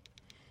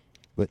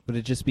 Would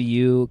it just be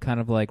you, kind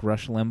of like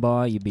Rush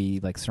Limbaugh? You'd be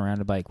like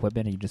surrounded by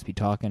equipment, and you'd just be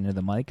talking to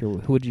the mic, or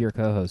who would your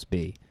co-host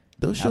be?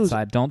 Those shows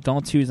Outside,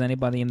 don't choose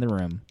anybody in the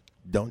room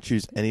don't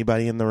choose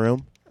anybody in the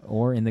room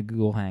or in the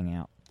Google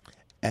Hangout.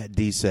 at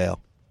D-Sale.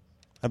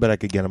 I bet I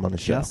could get him on the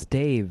show. Just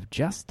Dave.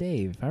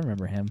 I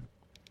remember him.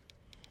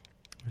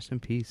 Rest in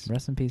peace.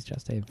 Rest in peace,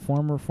 Just Dave.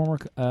 Former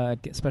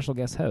special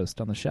guest host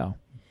on the show.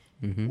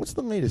 Mm-hmm. What's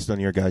the latest on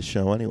your guys'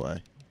 show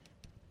anyway?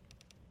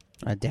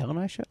 Dale and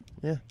I show?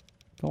 Yeah.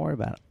 Don't worry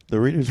about it. The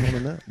readers want to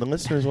know. The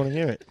listeners want to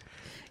hear it.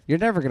 You're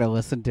never going to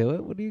listen to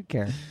it. What do you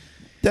care?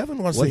 Devin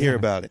wants What- to hear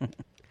about it.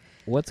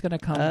 What's gonna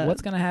come?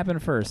 What's gonna happen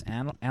first?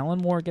 Alan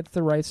Moore gets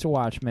the rights to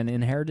Watchmen,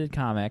 inherited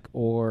comic,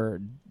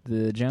 or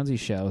the Jonesy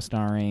Show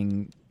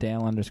starring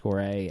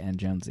Dale_A and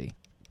Jonesy?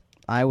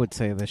 I would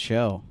say the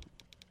show.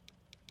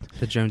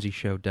 The Jonesy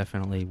Show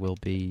definitely will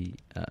be.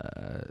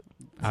 The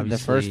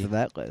Obviously, first of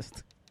that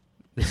list.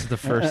 This is the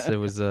first.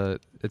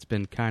 It's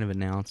been kind of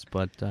announced,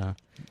 but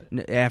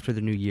after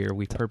the new year,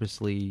 we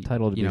purposely,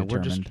 Title to be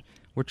determined.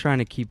 We're trying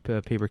to keep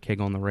Paper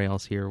Keg on the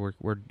rails here.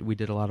 We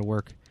did a lot of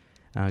work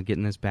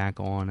getting this back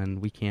on, and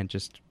we can't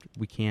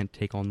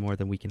take on more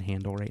than we can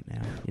handle right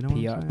now. You know,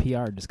 what I'm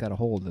saying? PR just got a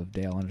hold of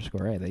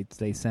Dale_A.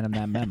 They sent him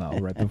that memo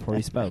right before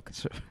he spoke.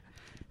 So,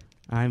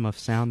 I'm of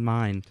sound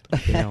mind,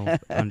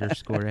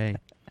 Dale_A.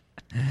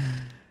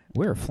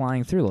 We're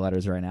flying through the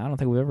letters right now. I don't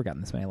think we've ever gotten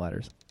this many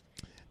letters.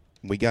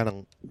 We got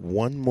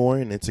one more,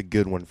 and it's a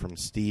good one from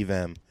Steve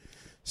M.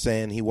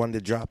 Saying he wanted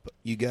to drop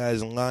you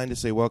guys a line to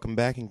say welcome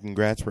back and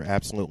congrats for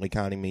absolutely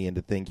conning me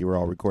into think you were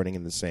all recording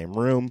in the same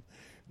room.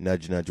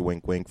 Nudge, nudge,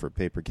 wink, wink for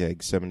Paper Keg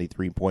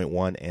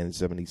 73.1 and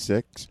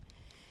 76.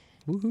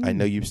 Woohoo. I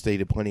know you've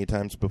stated plenty of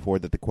times before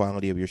that the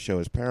quality of your show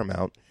is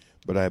paramount,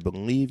 but I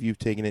believe you've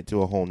taken it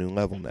to a whole new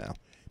level now.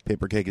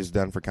 Paper Keg has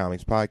done for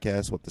Comics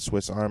Podcast what the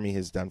Swiss Army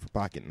has done for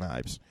pocket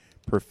knives.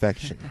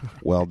 Perfection.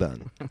 Well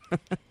done.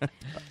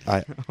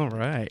 All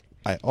right.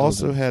 I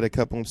also had a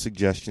couple of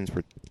suggestions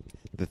for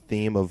the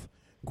theme of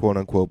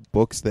quote-unquote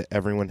books that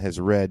everyone has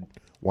read,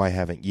 why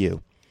haven't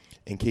you?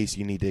 In case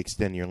you need to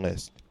extend your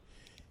list.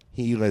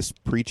 He lists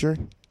Preacher,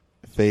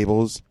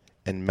 Fables,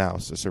 and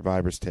Mouse, A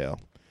Survivor's Tale.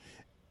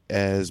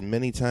 As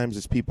many times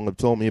as people have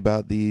told me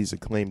about these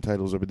acclaimed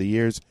titles over the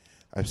years,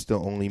 I've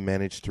still only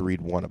managed to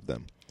read one of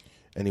them.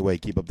 Anyway,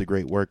 keep up the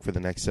great work for the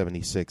next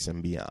 76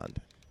 and beyond.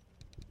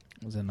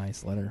 It was a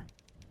nice letter.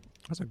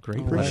 That's a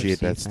great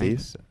Appreciate letter, that,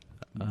 Steve.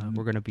 Thanks.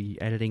 We're going to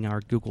be editing our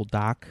Google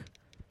Doc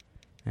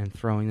and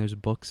throwing those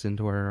books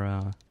into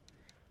our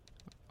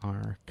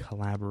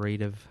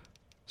collaborative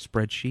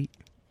spreadsheet.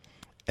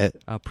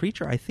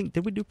 Preacher, I think,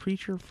 did we do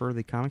Preacher for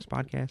the Comics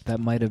Podcast? That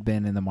might have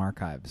been in the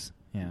archives.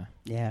 Yeah.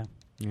 Yeah.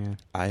 Yeah.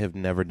 I have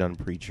never done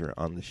Preacher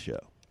on the show.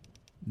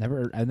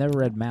 I've never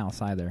read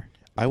Mouse either.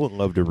 I would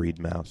love to read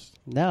Mouse.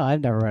 No,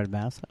 I've never read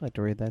Mouse. I'd like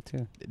to read that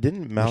too.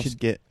 Didn't Mouse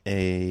get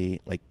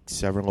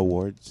several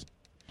awards?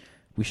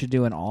 We should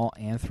do an all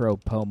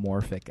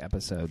anthropomorphic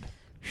episode.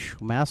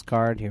 Mouse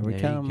card, here we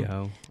there come. You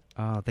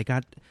go. They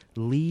got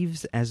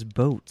leaves as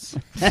boats.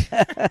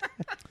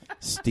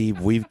 Steve,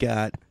 we've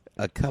got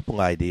a couple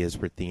ideas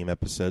for theme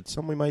episodes.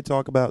 Some we might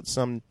talk about,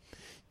 some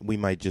we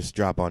might just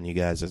drop on you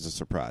guys as a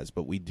surprise.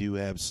 But we do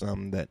have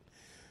some that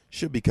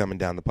should be coming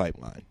down the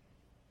pipeline.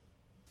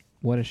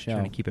 What a show.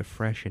 Trying to keep it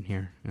fresh in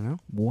here, you know?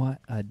 What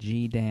a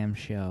G-damn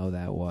show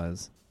that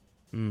was.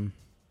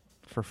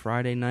 For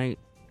Friday night,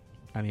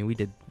 I mean, we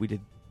did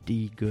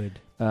D good.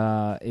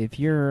 If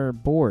you're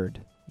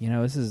bored,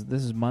 this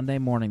is Monday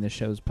morning the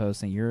show's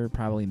posting. You're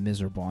probably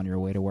miserable on your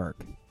way to work.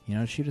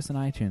 Shoot us an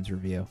iTunes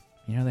review.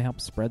 They help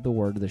spread the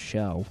word of the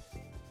show.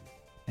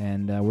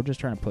 And we're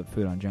just trying to put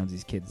food on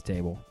Jonesy's kids'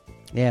 table.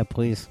 Yeah,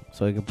 please.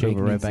 So we can prove Jake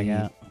it right needs back to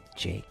out.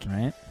 Jake,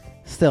 right?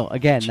 Still,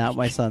 again, not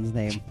my son's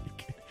name.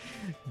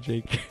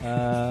 Jake.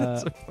 Uh,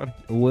 so funny.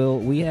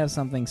 we have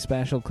something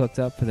special cooked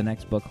up for the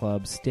next book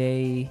club.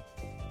 Stay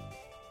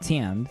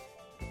tuned.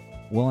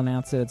 We'll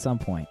announce it at some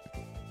point.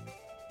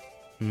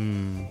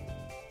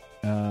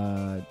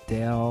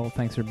 Dale,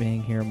 thanks for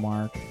being here.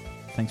 Mark,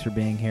 thanks for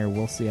being here.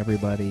 We'll see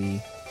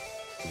everybody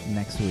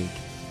next week.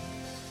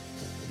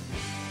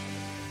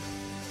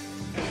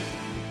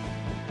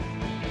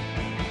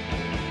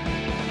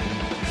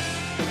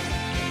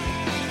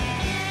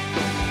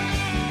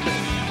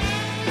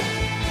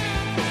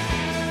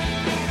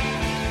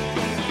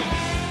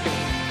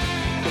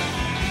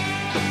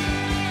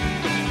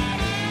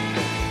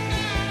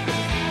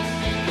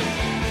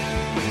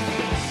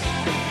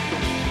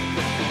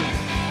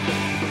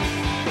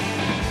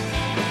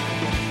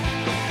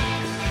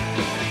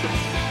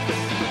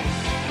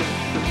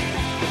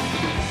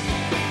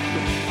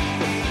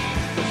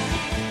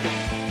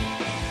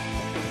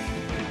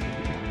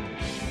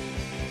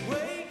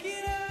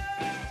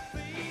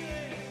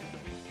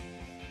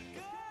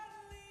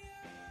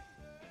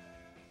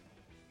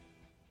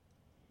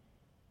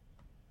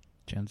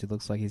 Jonesy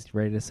looks like he's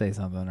ready to say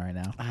something right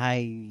now.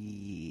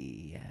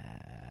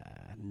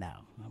 No,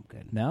 I'm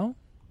good. No?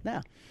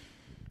 No.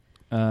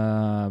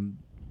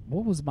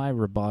 What was my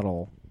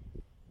rebuttal?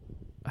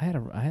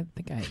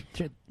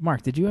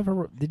 Mark, did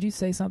you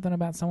say something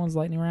about someone's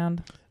lightning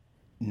round?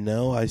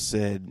 No, I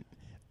said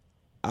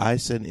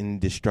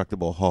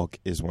Indestructible Hulk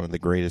is one of the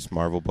greatest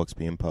Marvel books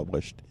being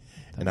published.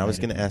 And I was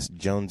going to ask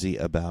Jonesy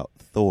about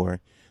Thor.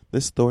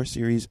 This Thor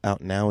series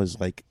out now is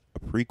like a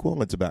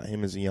prequel. It's about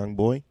him as a young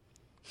boy.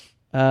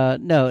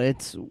 No,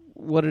 it's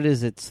what it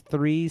is. It's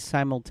 3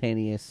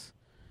 simultaneous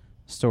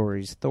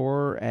stories.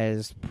 Thor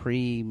as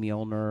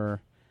pre-Mjolnir,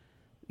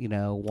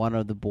 one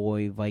of the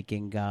boy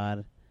Viking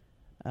god.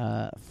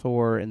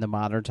 Thor in the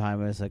modern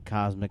time as a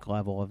cosmic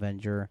level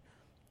Avenger.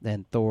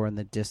 Then Thor in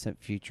the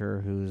distant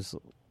future, who's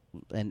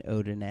an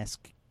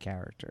Odin-esque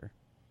character.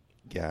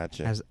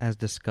 Gotcha. As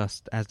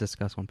discussed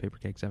on Paper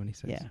Cake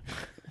 76. Yeah,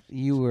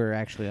 you were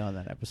actually on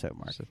that episode,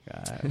 Mark.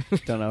 I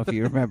don't know if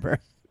you remember.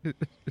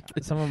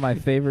 Some of my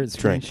favorite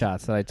Drink.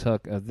 screenshots that I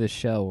took of this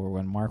show were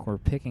when Mark were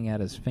picking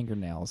at his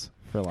fingernails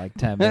for like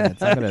 10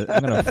 minutes. I'm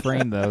gonna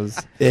frame those.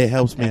 It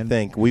helps me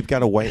think. We've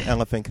got a white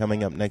elephant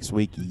coming up next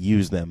week.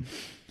 Use them.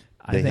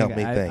 They help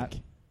me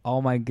think.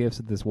 All my gifts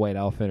of this white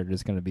elephant are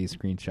just going to be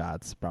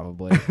screenshots,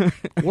 probably.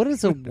 What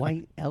is a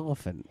white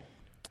elephant?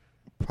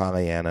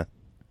 Pollyanna.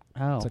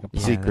 Oh, It's like a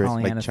Secret,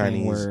 Pollyanna like thing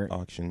Chinese where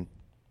auction.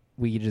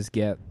 we could just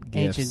get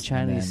gifts. ancient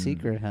Chinese and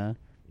secret, huh?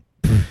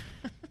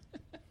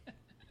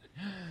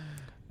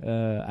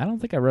 I don't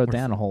think I wrote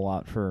down a whole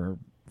lot for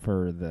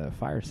the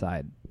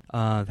fireside.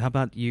 How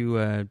about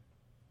you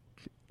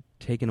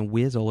taking a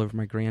whiz all over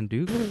my Grand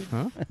Duke,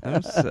 huh?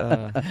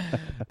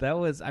 That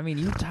was, I mean,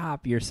 you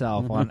top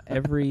yourself on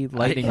every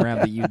lightning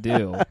round that you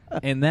do.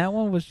 And that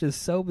one was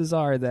just so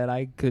bizarre that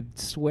I could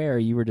swear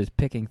you were just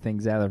picking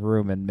things out of the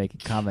room and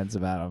making comments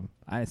about them.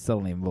 I still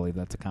don't even believe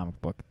that's a comic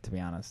book, to be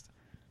honest.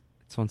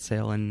 It's on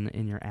sale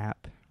in your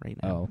app right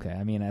now. Oh, okay.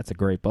 I mean, that's a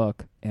great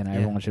book, and Yeah,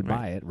 everyone should right.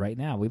 buy it right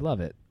now. We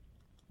love it.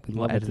 We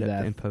We'll love it edit to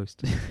death. in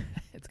post.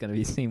 It's going to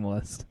be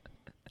seamless.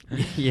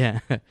 Yeah.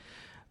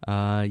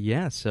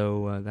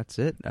 So that's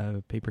it.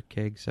 Paper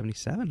Keg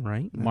 77,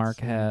 right? Mark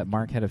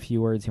had a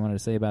few words he wanted to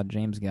say about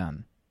James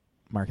Gunn.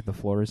 Mark, the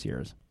floor is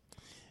yours.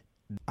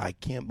 I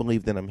can't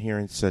believe that I'm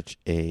hearing such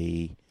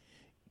a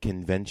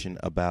convention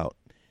about.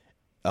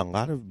 A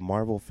lot of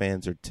Marvel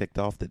fans are ticked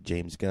off that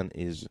James Gunn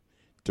is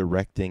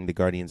directing the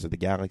Guardians of the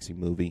Galaxy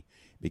movie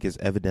because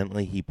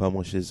evidently he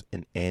publishes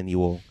an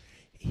annual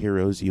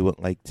Heroes You Would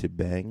Like to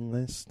Bang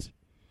list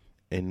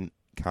in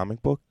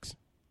comic books.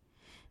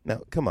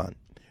 Now, come on.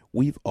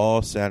 We've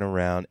all sat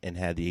around and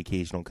had the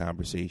occasional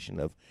conversation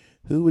of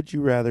who would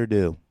you rather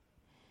do?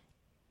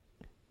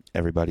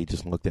 Everybody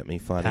just looked at me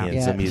funny and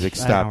Yeah, some music I've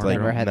stopped. Like,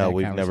 never had no, that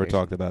we've never conversation.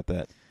 talked about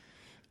that.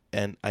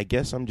 And I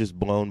guess I'm just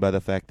blown by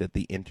the fact that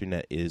the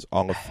internet is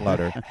all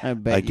aflutter. I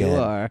bet Again. you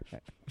are.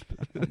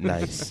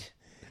 Nice.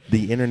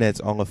 The internet's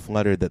all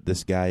aflutter that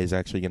this guy is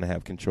actually going to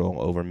have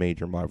control over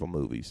major Marvel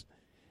movies.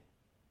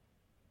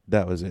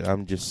 That was it.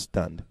 I'm just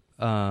stunned.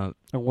 What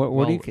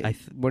Well, do you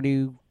what do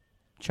you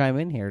chime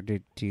in here? Do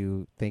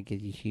you think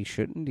he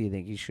shouldn't? Do you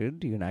think he should?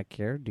 Do you not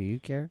care? Do you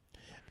care?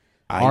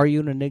 Are you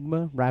an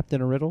enigma wrapped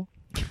in a riddle?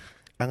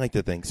 I like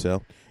to think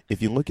so.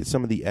 If you look at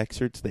some of the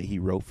excerpts that he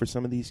wrote for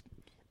some of these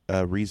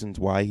reasons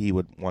why he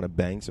would want to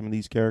bang some of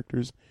these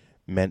characters,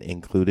 men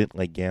included,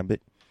 like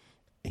Gambit,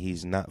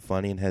 he's not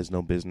funny and has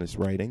no business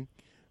writing.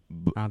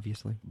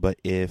 Obviously. But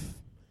if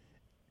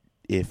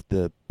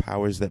the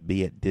powers that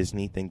be at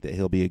Disney think that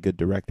he'll be a good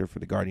director for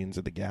the Guardians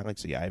of the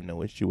Galaxy, I have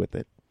no issue with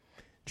it.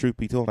 Truth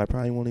be told, I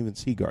probably won't even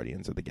see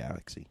Guardians of the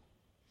Galaxy.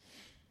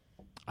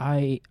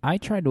 I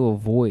tried to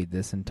avoid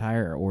this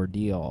entire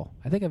ordeal.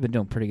 I think I've been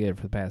doing pretty good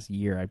for the past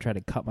year. I've tried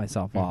to cut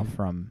myself off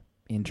from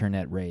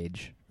internet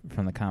rage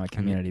from the comic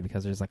community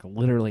because there's like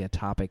literally a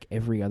topic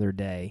every other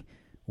day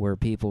where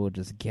people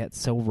just get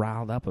so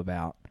riled up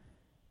about.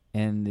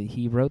 And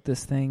he wrote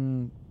this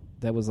thing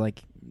that was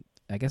like,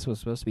 I guess it was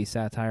supposed to be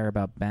satire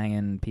about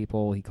banging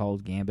people. He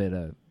called Gambit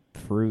a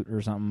fruit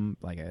or something,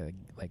 there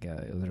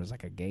was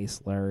like a gay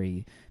slur.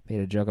 He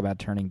made a joke about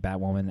turning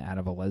Batwoman out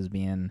of a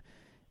lesbian.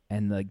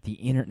 And like the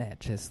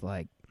internet just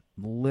like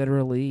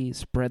literally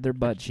spread their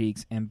butt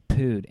cheeks and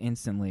pooed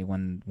instantly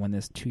when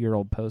this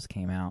 2-year-old post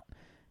came out,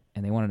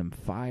 and they wanted him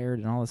fired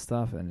and all this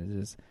stuff.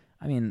 And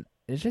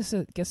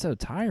it gets so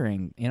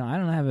tiring. You know, I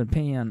don't have an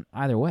opinion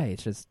either way.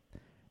 It's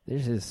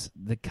just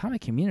the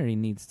comic community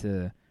needs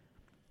to.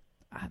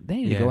 They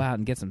need to go out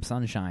and get some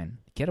sunshine.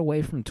 Get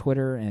away from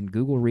Twitter and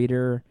Google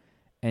Reader,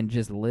 and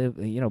just live.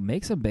 You know,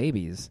 make some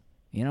babies.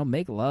 You know,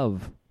 make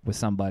love with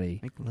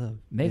somebody.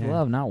 Make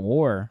love, not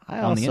war. I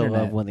on the also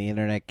internet. love when the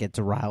internet gets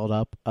riled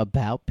up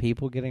about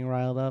people getting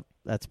riled up.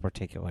 That's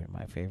particularly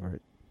my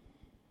favorite.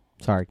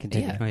 Sorry,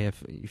 continue. Yeah. Oh, yeah,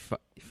 you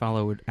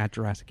follow at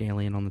Jurassic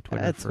Alien on the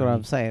Twitter. That's for what any-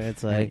 I'm saying.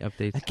 It's any like,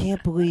 updates. I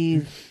can't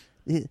believe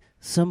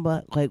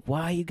somebody, like,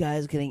 why are you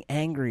guys getting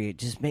angry? It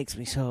just makes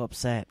me so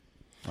upset.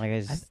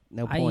 Like,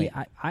 no point.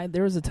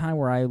 There was a time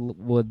where I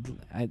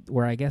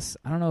guess,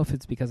 I don't know if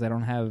it's because I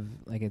don't have,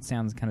 like, it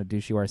sounds kind of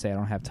douchey where I say I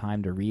don't have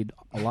time to read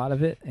a lot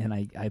of it, and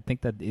I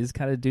think that is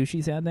kind of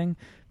douchey sounding,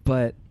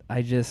 but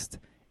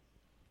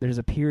there's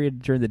a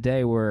period during the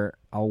day where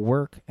I'll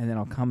work, and then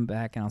I'll come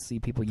back and I'll see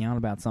people yelling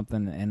about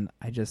something, and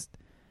I just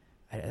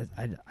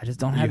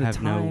don't have the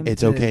time.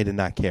 It's okay to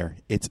not care.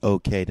 It's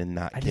okay to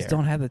not care. I just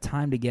don't have the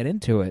time to get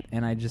into it,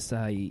 and I just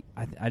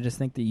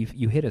think that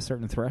you hit a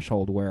certain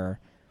threshold where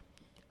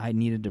I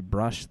needed to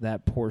brush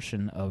that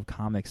portion of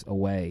comics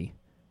away,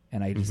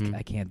 and I just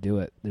I can't do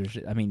it.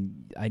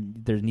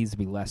 There needs to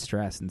be less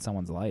stress in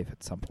someone's life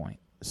at some point.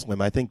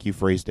 Slim, I think you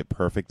phrased it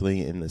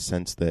perfectly in the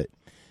sense that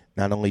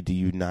not only do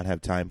you not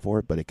have time for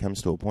it, but it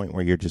comes to a point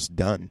where you're just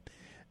done.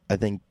 I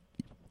think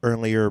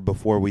earlier,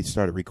 before we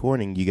started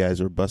recording, you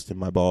guys were busting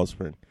my balls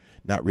for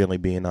not really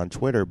being on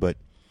Twitter, but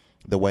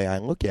the way I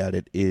look at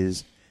it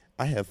is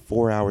I have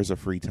 4 hours of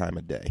free time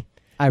a day.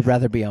 I'd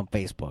rather be on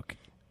Facebook.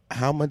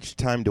 How much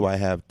time do I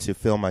have to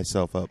fill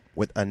myself up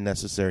with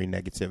unnecessary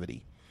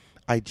negativity?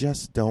 I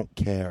just don't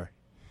care.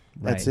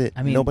 That's Right. it.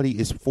 I mean, nobody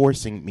is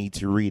forcing me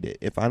to read it.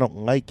 If I don't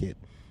like it,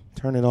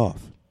 turn it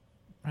off.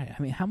 Right.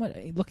 I mean, how much?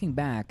 Looking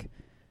back,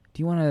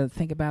 do you want to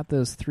think about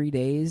those 3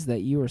 days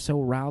that you were so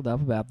riled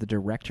up about the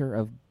director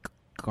of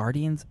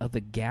Guardians of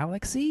the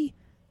Galaxy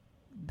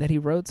that he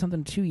wrote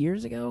something 2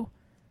 years ago?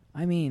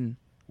 I mean,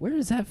 where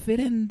does that fit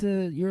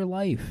into your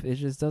life? It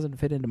just doesn't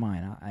fit into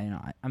mine.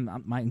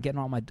 I'm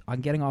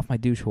getting off my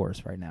douche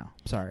horse right now.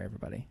 Sorry,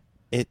 everybody.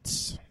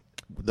 It's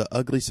the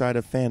ugly side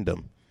of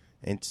fandom.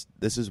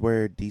 This is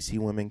where DC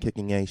Women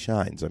Kicking A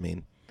shines. I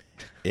mean,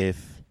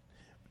 if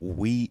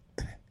we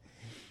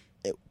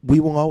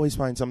will always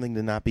find something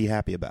to not be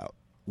happy about.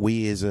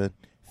 we as a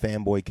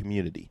fanboy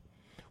community.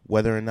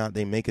 Whether or not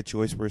they make a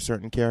choice for a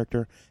certain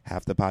character,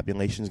 half the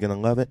population is going to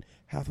love it,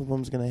 half of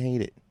them is going to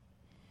hate it.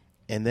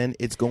 And then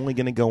it's only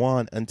going to go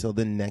on until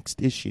the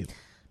next issue.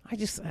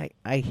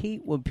 I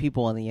hate when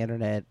people on the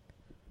internet,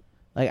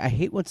 like, I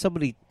hate when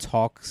somebody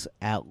talks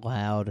out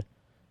loud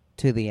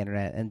to the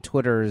internet, and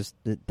Twitter is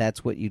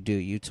that's what you do.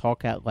 You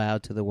talk out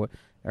loud to the world.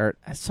 Or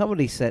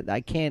somebody said, I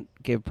can't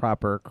give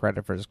proper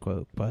credit for this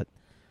quote, but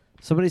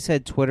somebody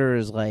said Twitter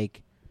is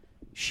like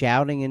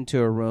shouting into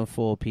a room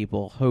full of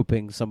people,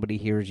 hoping somebody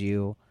hears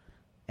you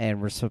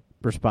and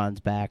responds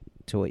back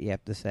to what you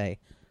have to say.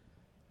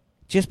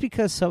 Just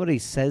because somebody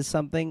says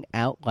something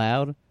out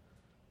loud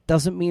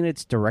doesn't mean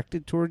it's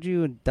directed towards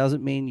you, and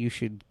doesn't mean you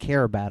should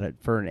care about it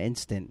for an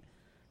instant.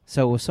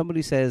 So if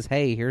somebody says,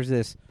 hey, here's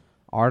this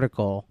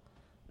article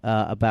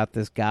about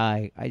this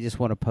guy, I just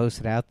want to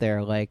post it out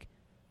there, like,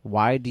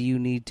 why do you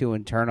need to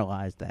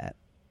internalize that?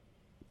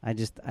 I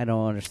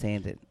don't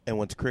understand it. And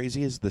what's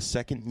crazy is the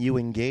second you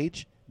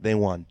engage, they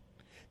won.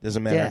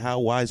 Doesn't matter how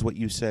wise what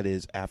you said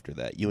is after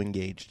that. You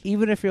engaged.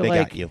 Even if you're they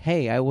like, got you.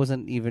 hey, I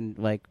wasn't even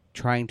like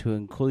trying to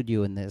include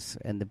you in this,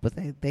 but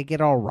they get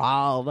all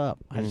riled up.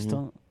 I just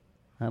don't.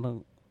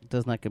 It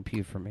does not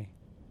compute for me.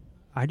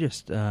 I'm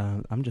just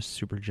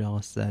super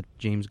jealous that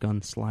James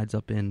Gunn slides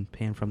up in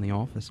Pam from The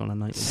Office on a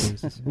nightly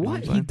basis.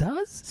 What? He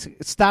does?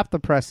 Stop the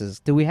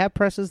presses. Do we have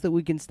presses that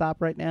we can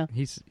stop right now?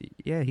 He's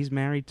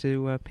married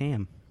to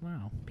Pam.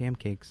 Wow. Pam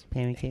Cakes.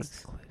 Pammy Cakes.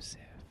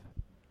 Exclusive.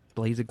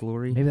 Blaze of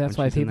Glory. Maybe that's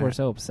when why she's in people are that-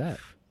 so upset.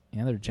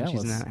 Yeah, they're when jealous.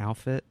 She's in that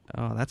outfit.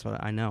 Oh, that's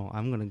what I know.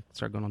 I'm going to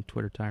start going on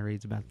Twitter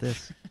tirades about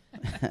this.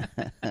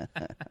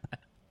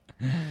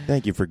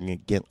 Thank you for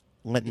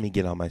letting me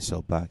get on my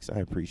soapbox. I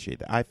appreciate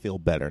that. I feel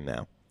better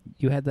now.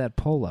 You had that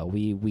polo.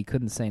 We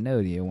couldn't say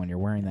no to you when you're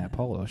wearing that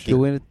polo shirt. Do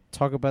we want to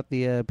talk about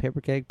the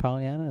paper keg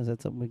Pollyanna? Is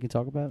that something we can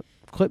talk about?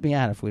 Clip me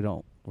out if we're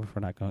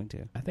not going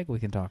to. I think we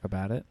can talk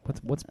about it.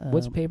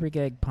 What's Paper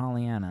Keg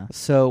Pollyanna?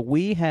 So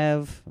we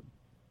have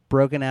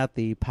broken out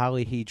the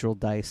polyhedral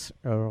dice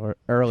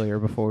earlier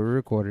before we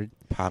recorded.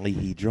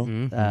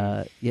 Polyhedral?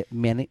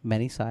 Mhm.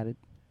 Many sided.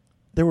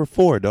 There were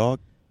 4, dog.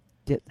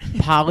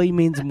 Poly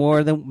means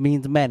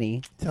means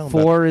many. Tell 'em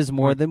 4 is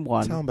more than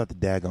one. Tell them about the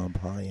daggone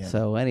Pollyanna.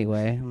 So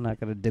anyway, I'm not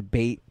going to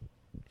debate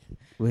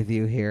with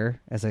you here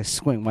as I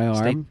swing my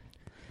arm.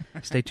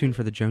 Stay tuned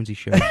for the Jonesy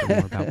Show for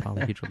more about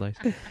polyhedral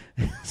dice.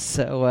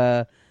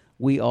 So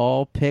we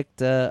all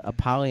picked a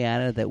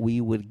Pollyanna that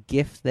we would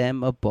gift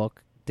them a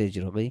book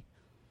digitally,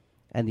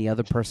 and the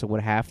other person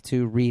would have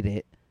to read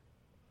it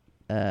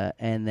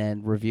and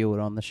then review it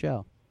on the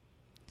show.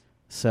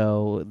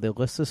 So the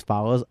list is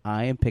follows.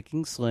 I am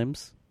picking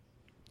Slim's.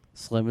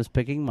 Slim is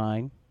picking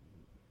mine.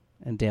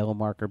 And Dale and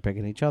Mark are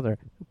picking each other.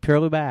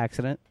 Purely by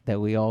accident that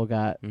we all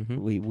got. Mhm.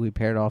 We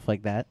paired off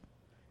like that.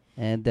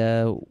 And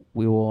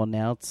we will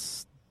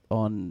announce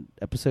on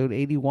episode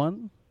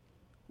 81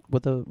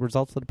 what the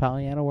results of the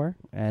Pollyanna were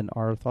and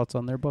our thoughts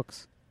on their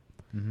books.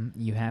 Mm-hmm.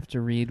 You have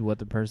to read what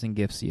the person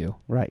gifts you.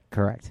 Right,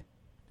 correct.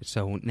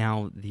 So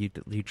now do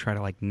you try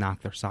to like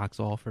knock their socks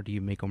off, or do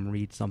you make them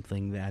read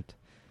something that...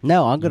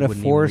 No, I'm going to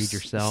wouldn't even read force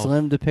yourself.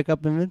 Slim to pick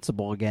up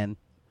Invincible again.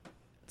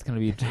 It's gonna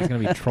be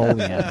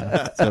Trolliana.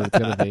 That's what it's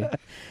gonna be. It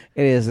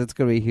is. It's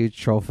going to be a huge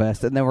troll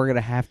fest, and then we're going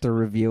to have to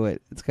review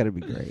it. It's going to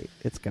be great.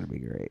 It's going to be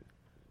great.